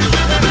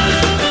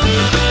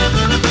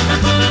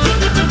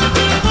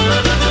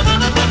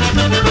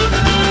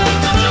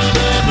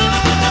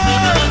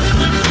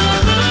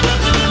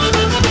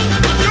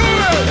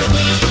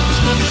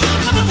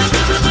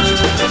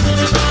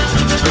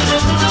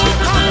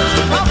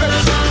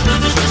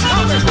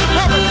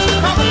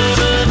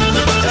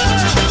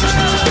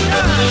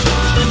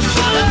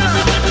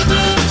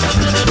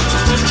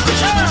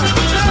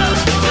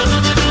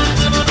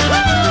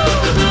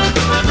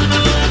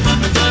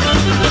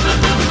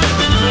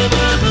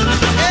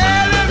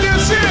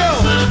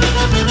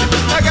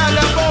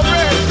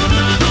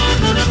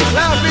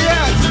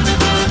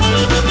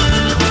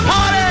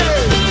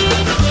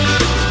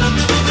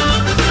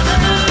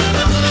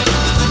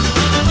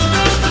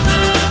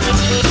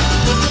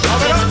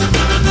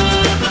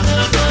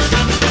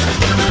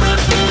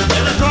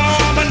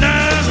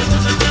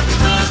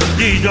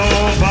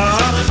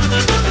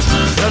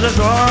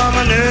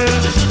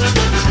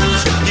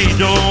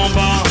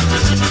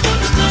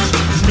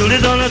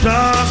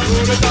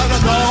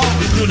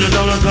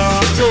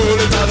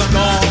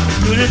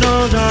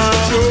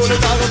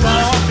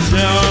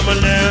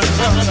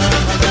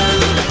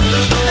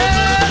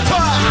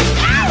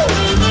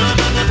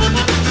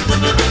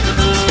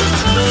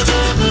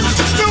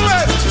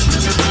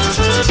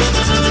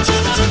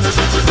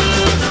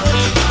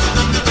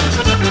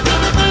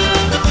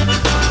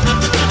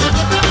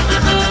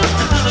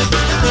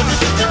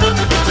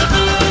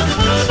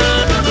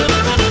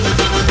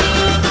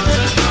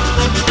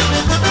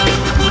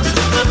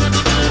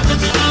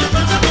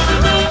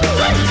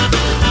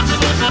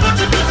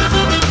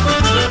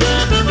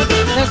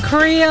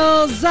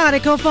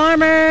 Zydeco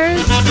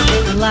Farmers,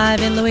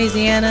 live in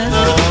Louisiana.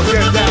 Oh,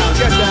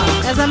 get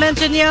down. As I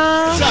mentioned,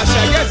 y'all,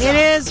 it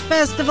is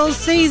festival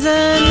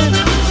season.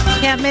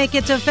 Can't make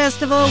it to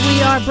festival.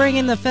 We are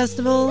bringing the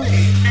festival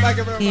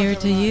here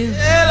to you.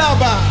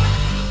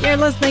 You're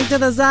listening to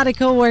the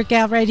Zydeco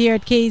Workout right here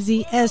at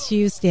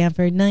KZSU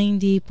Stanford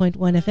 90.1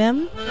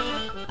 FM.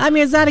 I'm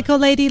your Zydeco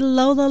lady,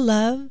 Lola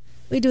Love.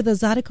 We do the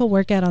Zydeco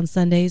Workout on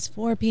Sundays,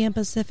 4 p.m.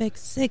 Pacific,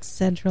 6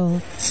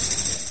 Central.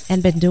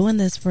 And been doing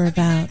this for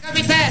about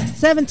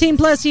 17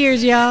 plus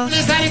years, y'all.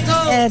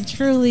 And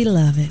truly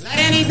love it.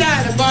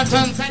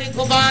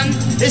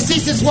 Et si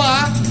ce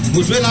soir,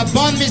 vous jouez la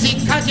bonne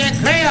musique cartier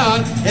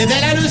créole et de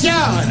la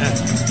Louisiane.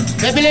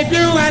 Baby les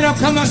Blues, allons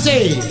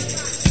commencer.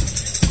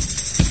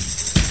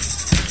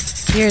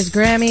 Here's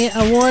Grammy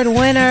Award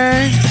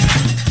winner,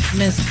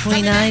 Miss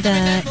Queen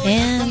Ida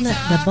and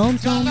the Bon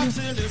Ton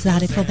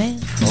Zydeco Band.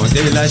 On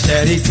dit la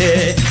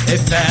charité et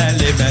faire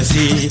les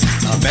merci.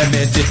 En même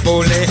petit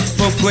poulet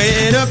pour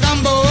couer le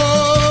cambo.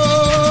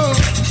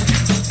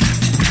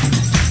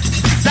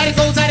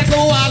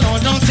 Zydeco, allons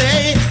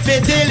danser,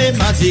 fêter les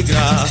Mardi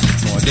Gras.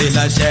 On dit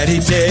la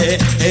charité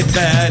et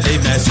faire les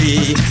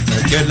merci.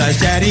 Que la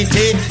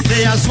charité,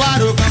 c'est un soir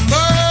au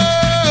cambo.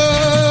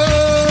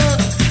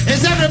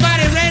 Is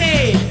everybody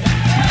ready?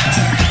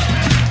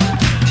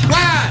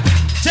 One,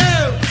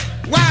 two,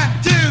 3,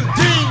 4.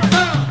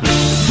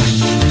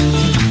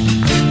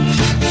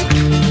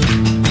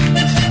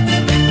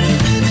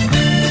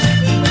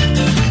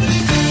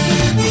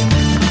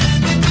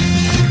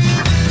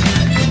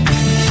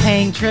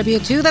 Paying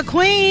tribute to the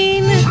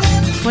Queen,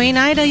 Queen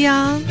Ida,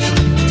 y'all.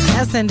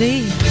 Yes,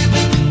 indeed.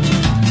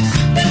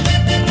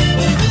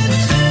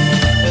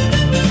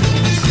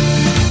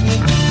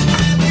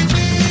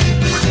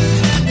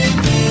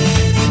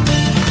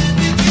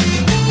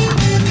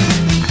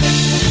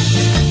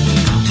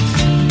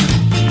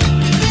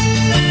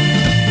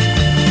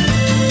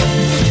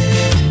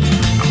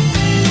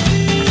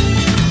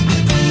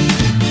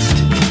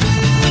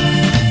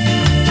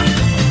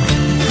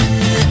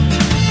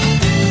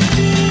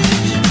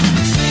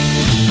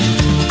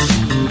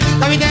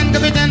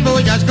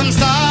 Voyage comme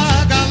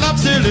ça, galope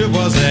sur le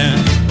voisin.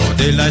 Pour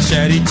de la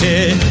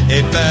charité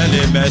et faire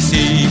les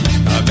merci.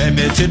 Avec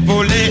mes petites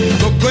poulets,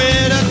 pour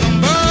couer le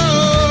tombeau.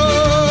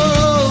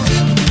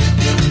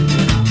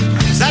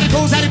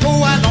 Zydeco,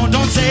 allons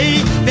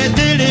danser,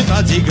 fêter les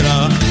Mardi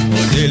Gras.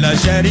 Pour de la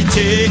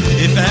charité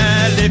et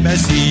faire les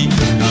merci.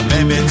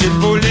 Avec mes petites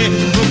poulets,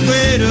 pour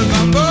couer le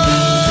tombeau.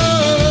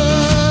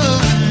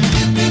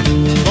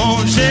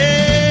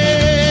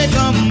 Manger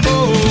gumbo,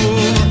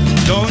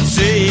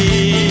 danser.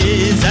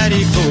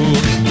 Zydeco,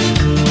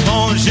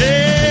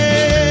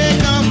 manger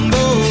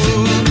gumbo,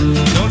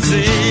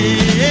 danser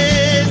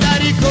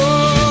Zydeco.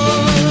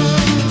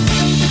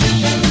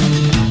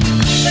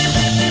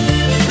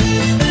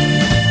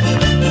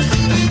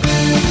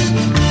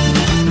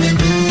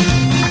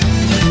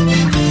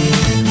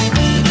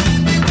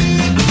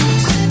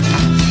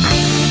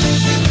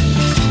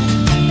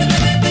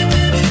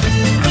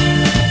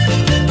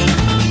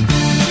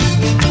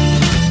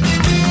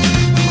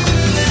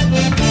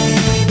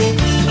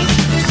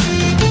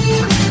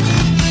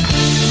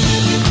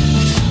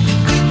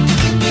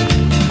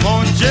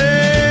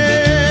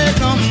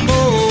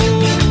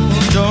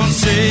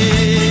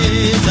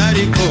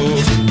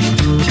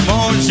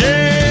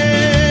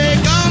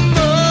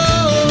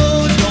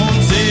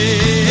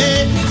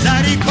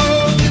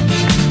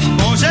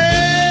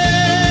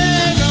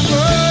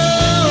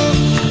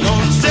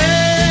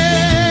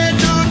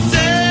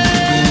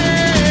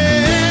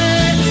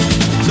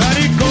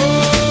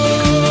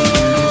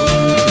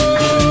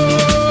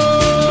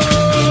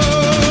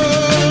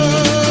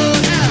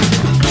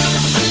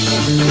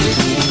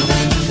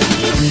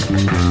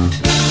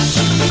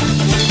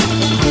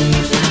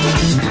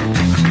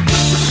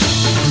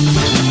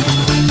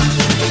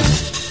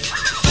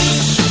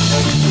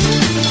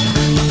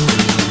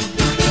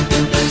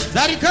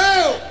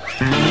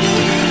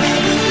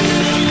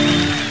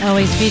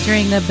 Always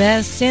featuring the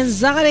best in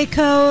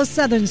Zydeco,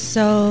 Southern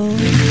Soul,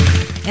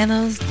 and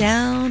those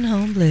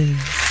down-home blues.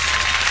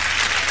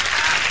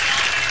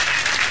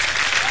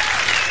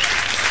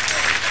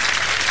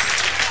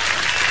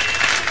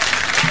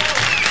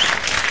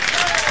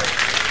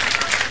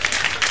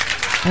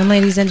 And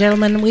ladies and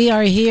gentlemen, we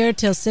are here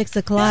till 6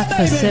 o'clock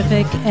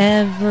Pacific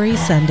every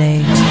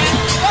Sunday.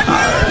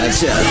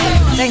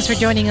 Thanks for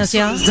joining us,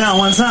 y'all. Down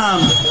one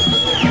time.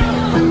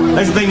 I'd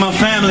like to thank my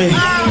family.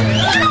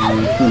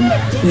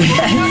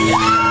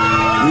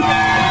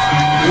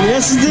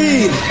 Yes,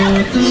 indeed.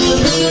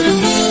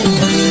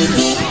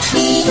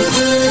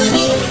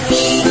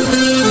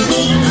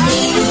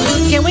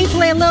 Can we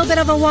play a little bit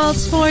of a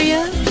waltz for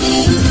you?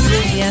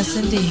 Yes,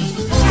 indeed.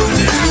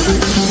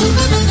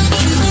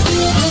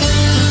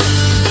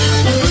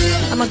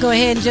 I'm going to go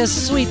ahead and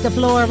just sweep the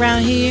floor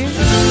around here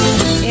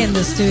in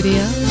the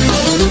studio.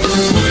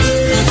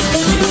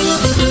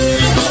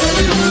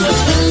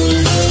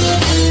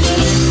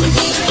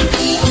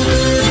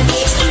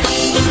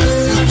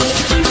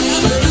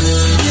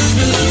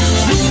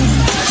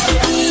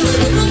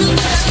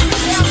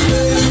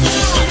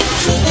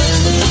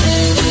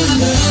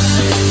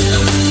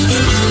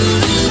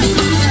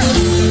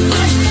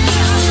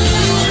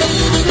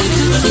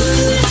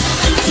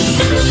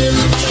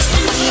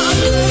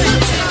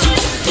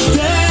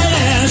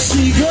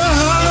 She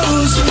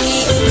goes.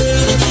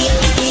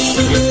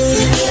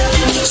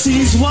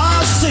 She's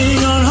waltzing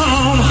on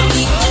home.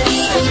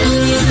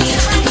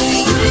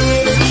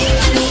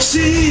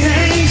 She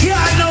ain't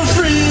got no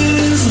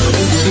friends.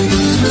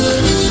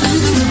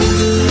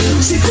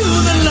 She do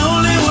the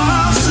lonely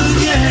waltz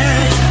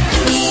again.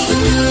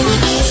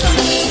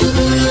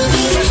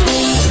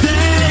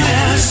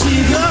 There she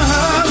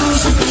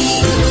goes.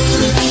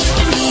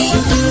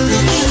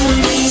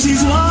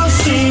 She's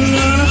waltzing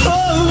on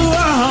home.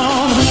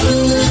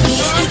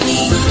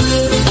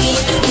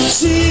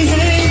 She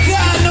ain't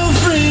got no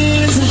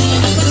friends.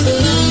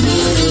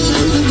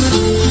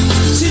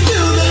 She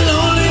do the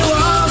lonely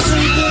waltz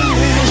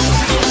again.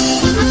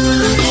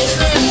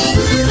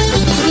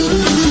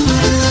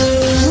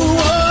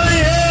 Oh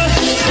yeah.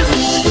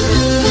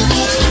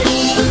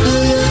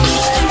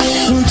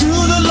 Who do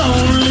the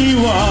lonely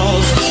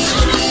waltz?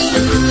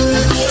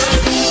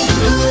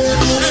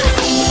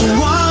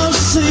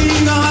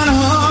 Waltzing on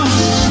home.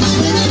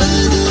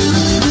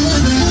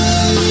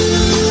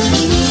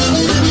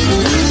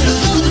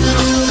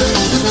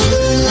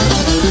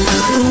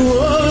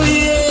 Oh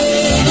yeah.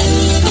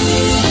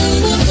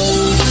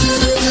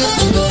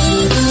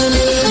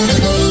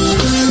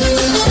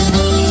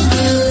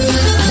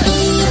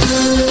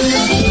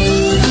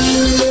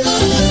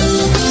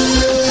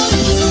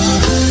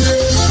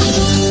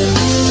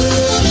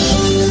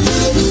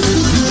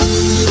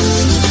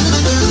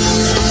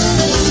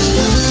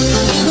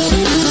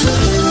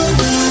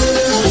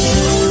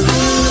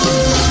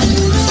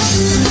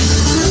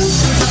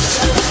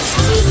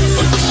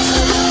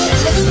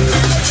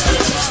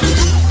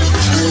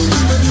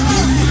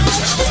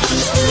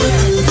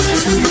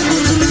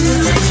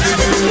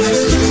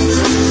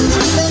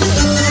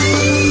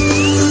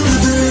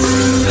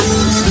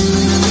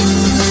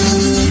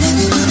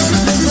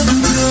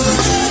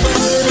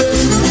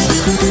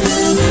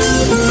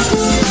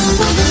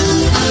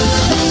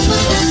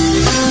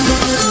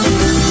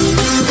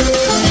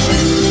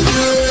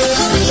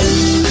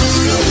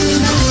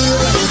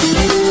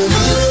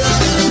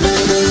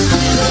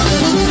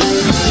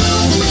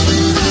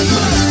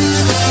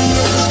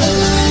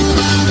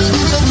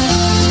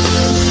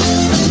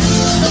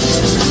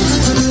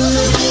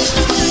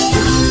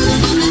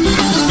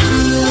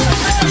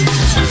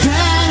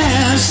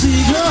 There she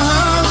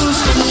goes.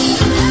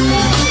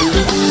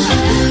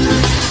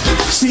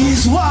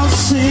 She's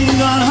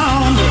waltzing on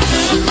home.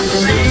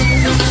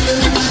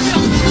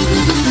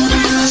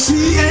 She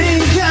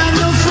ain't got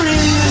no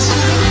friends.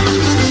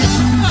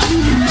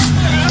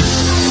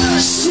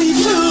 She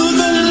do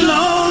the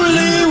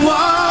lonely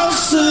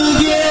waltz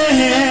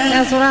again.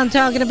 That's what I'm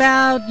talking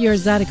about. Your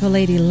Zydeco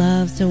lady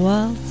loves to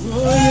waltz.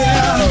 Oh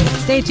yeah.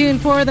 Stay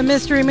tuned for the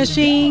Mystery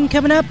Machine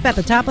coming up at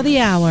the top of the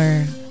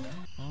hour.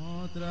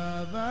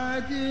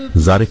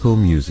 Zydeco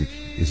music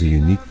is a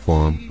unique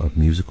form of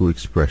musical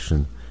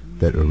expression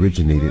that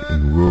originated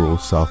in rural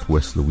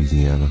southwest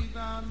Louisiana,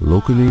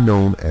 locally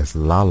known as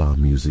Lala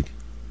music.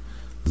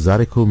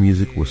 Zydeco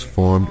music was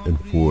formed and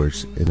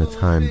forged in a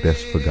time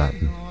best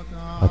forgotten,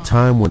 a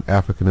time when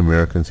African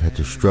Americans had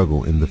to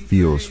struggle in the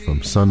fields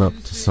from sunup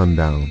to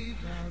sundown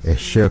as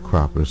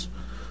sharecroppers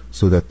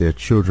so that their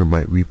children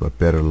might reap a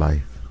better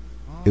life.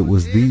 It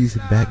was these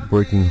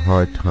back-breaking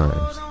hard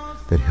times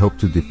that helped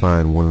to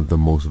define one of the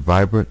most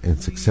vibrant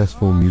and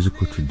successful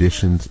musical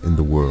traditions in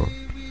the world.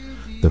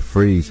 The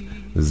phrase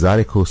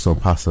Zydeco sont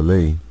pas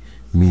salés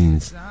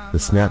means the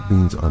snap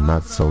beans are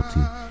not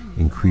salty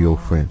in Creole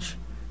French,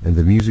 and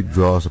the music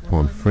draws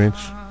upon French,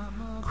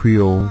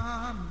 Creole,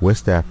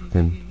 West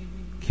African,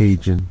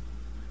 Cajun,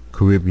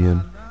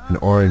 Caribbean, and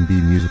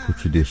R&B musical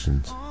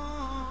traditions.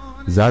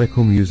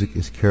 Zydeco music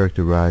is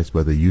characterized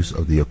by the use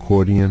of the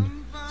accordion,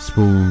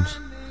 spoons,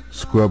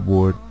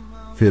 scrubboard,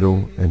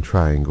 fiddle, and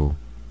triangle.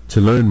 To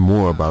learn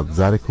more about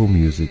Zydeco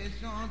music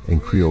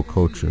and Creole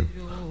culture,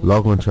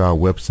 log on to our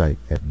website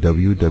at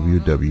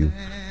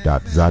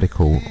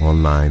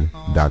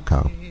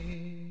www.zydecoonline.com.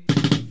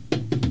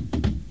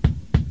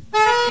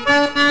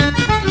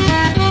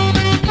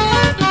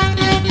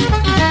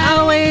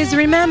 Always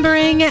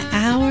remembering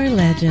our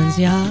legends,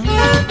 y'all.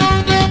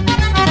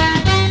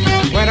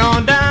 Went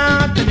on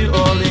down to New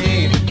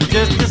Orleans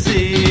just to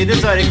see the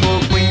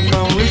Zydeco Queen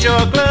from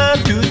Richard Club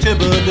to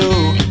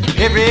Thibodeau.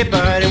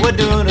 Everybody was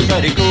doing the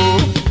Zydeco.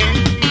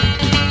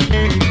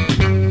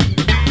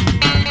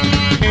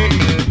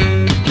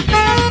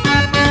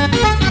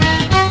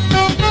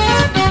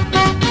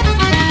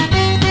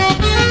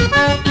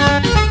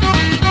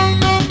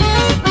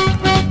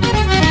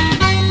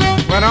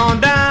 Went on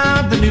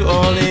down to New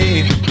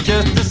Orleans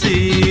just to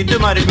see the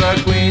Mardi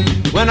Gras Queen.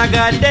 When I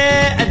got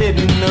there, I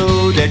didn't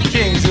know that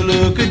King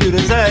Zulu could do the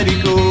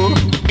Zydeco.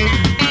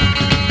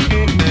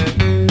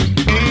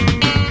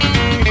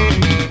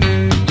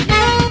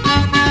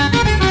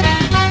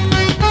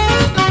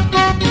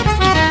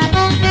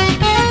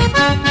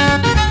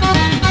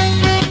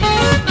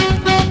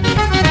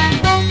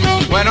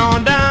 Went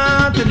on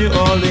down to New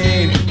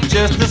Orleans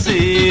just to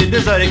see the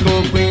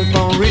Zydeco Queen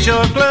from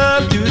Richard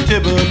Club to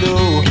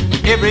Thibodeau.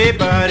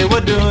 Everybody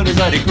was doing the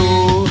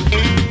Zydeco.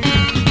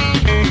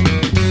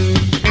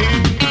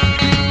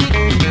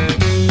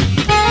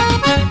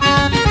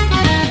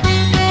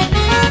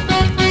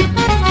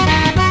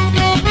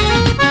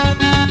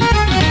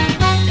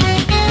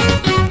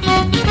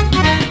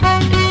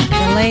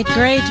 The late,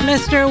 great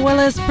Mr.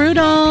 Willis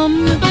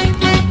Prudhomme.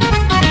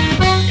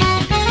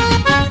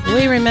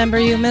 We remember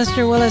you,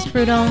 Mr. Willis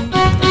Prudhomme.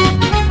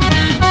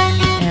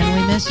 And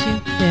we miss you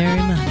very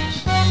much.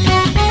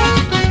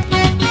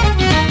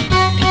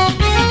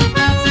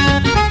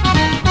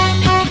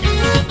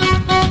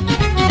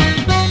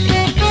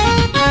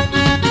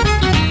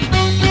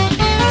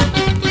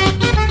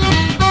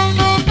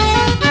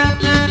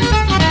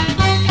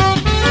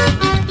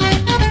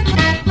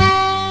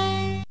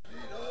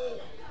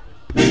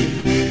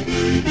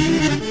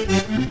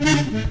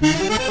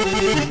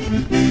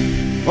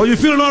 Oh, you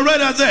feeling all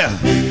right out there?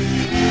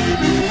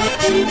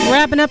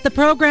 Wrapping up the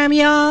program,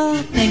 y'all.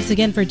 Thanks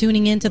again for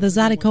tuning in to the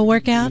Zydeco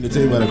Workout. Let me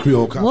tell you about a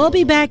Creole cop. We'll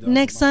be back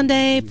next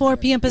Sunday, 4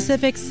 p.m.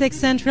 Pacific, 6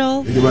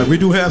 Central. You're right. We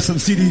do have some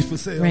CDs for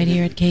sale. Right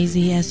here at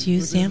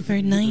KZSU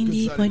Stanford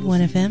 90.1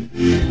 FM.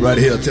 Right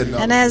here, $10.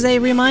 And as a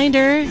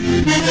reminder,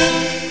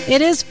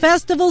 it is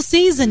festival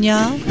season,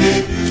 y'all.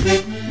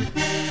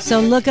 So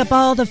look up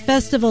all the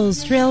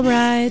festivals, trail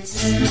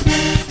rides,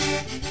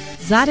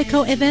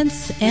 Zydeco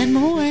events, and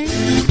more.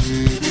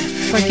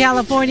 For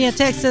California,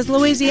 Texas,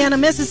 Louisiana,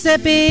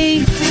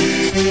 Mississippi,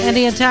 and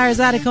the entire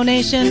Zydeco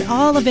Nation,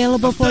 all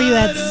available for you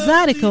at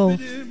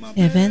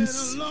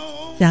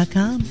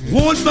ZydecoEvents.com.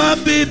 Want my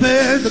baby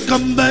to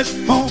come back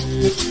home.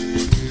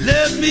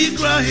 Left me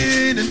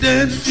crying, and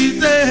then she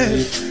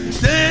said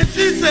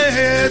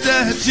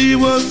that she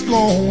was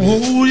gone.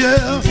 Oh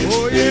yeah,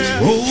 oh yeah,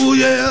 oh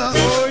yeah,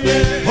 oh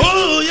yeah,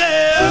 oh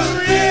yeah,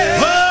 oh yeah,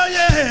 oh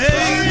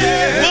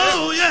yeah,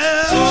 oh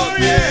yeah, oh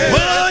yeah,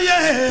 oh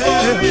yeah,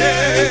 oh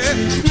yeah.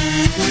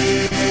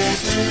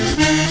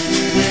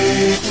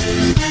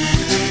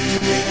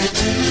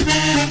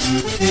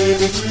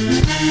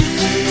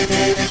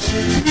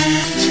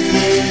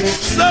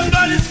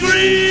 Somebody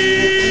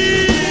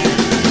scream!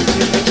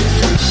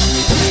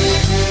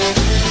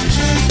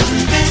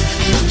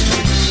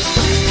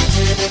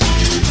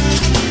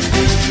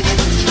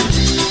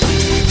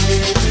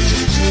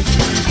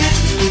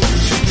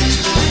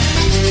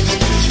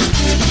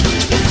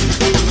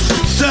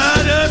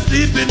 Tired of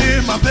sleeping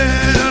in my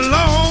bed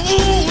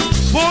alone.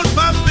 Want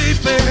my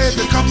baby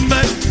to come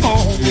back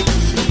home.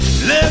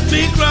 Left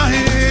me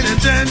crying, and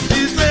then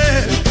she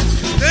said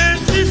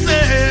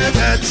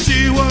that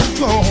she was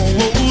gone.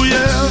 Oh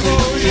yeah,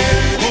 oh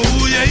yeah,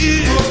 oh yeah, oh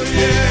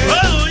yeah,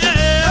 oh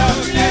yeah,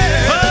 oh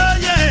yeah, oh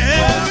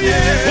yeah, oh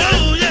yeah,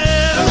 oh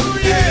yeah, oh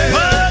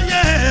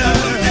yeah,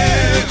 oh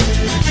yeah.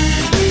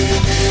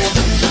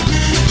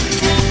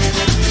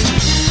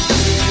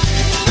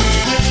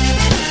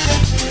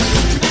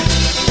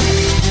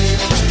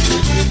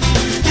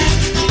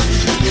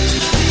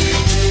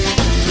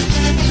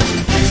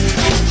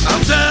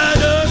 I'm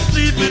tired of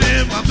sleeping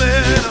in my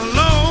bed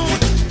alone.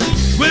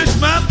 Wish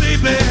my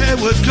baby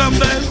would come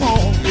back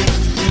home.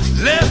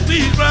 Left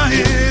me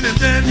crying, and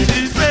then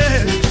she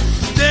said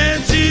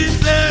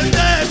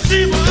that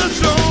she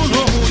was gone.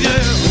 Oh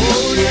yeah,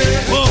 oh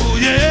yeah, oh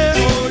yeah,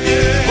 oh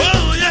yeah,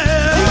 oh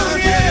yeah, oh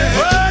yeah,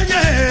 oh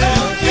yeah, oh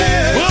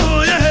yeah,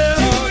 oh yeah, oh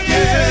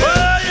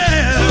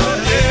yeah,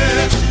 oh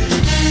yeah.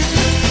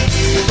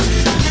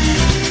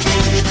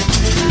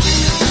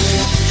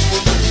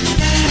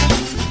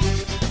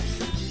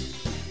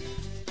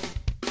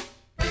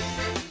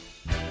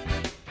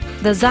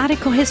 The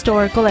Zydeco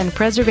Historical and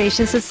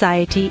Preservation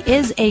Society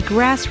is a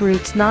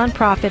grassroots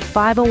nonprofit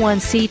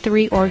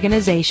 501c3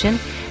 organization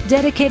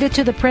dedicated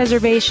to the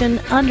preservation,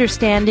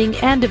 understanding,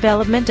 and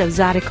development of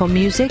Zydeco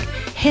music,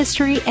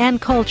 history,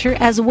 and culture,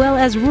 as well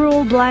as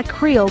rural Black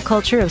Creole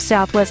culture of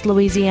Southwest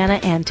Louisiana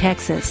and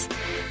Texas.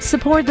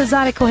 Support the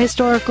Zydeco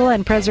Historical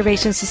and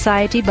Preservation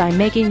Society by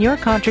making your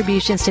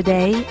contributions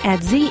today at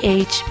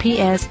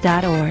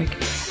zhps.org.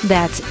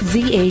 That's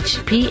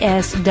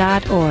zhps.org.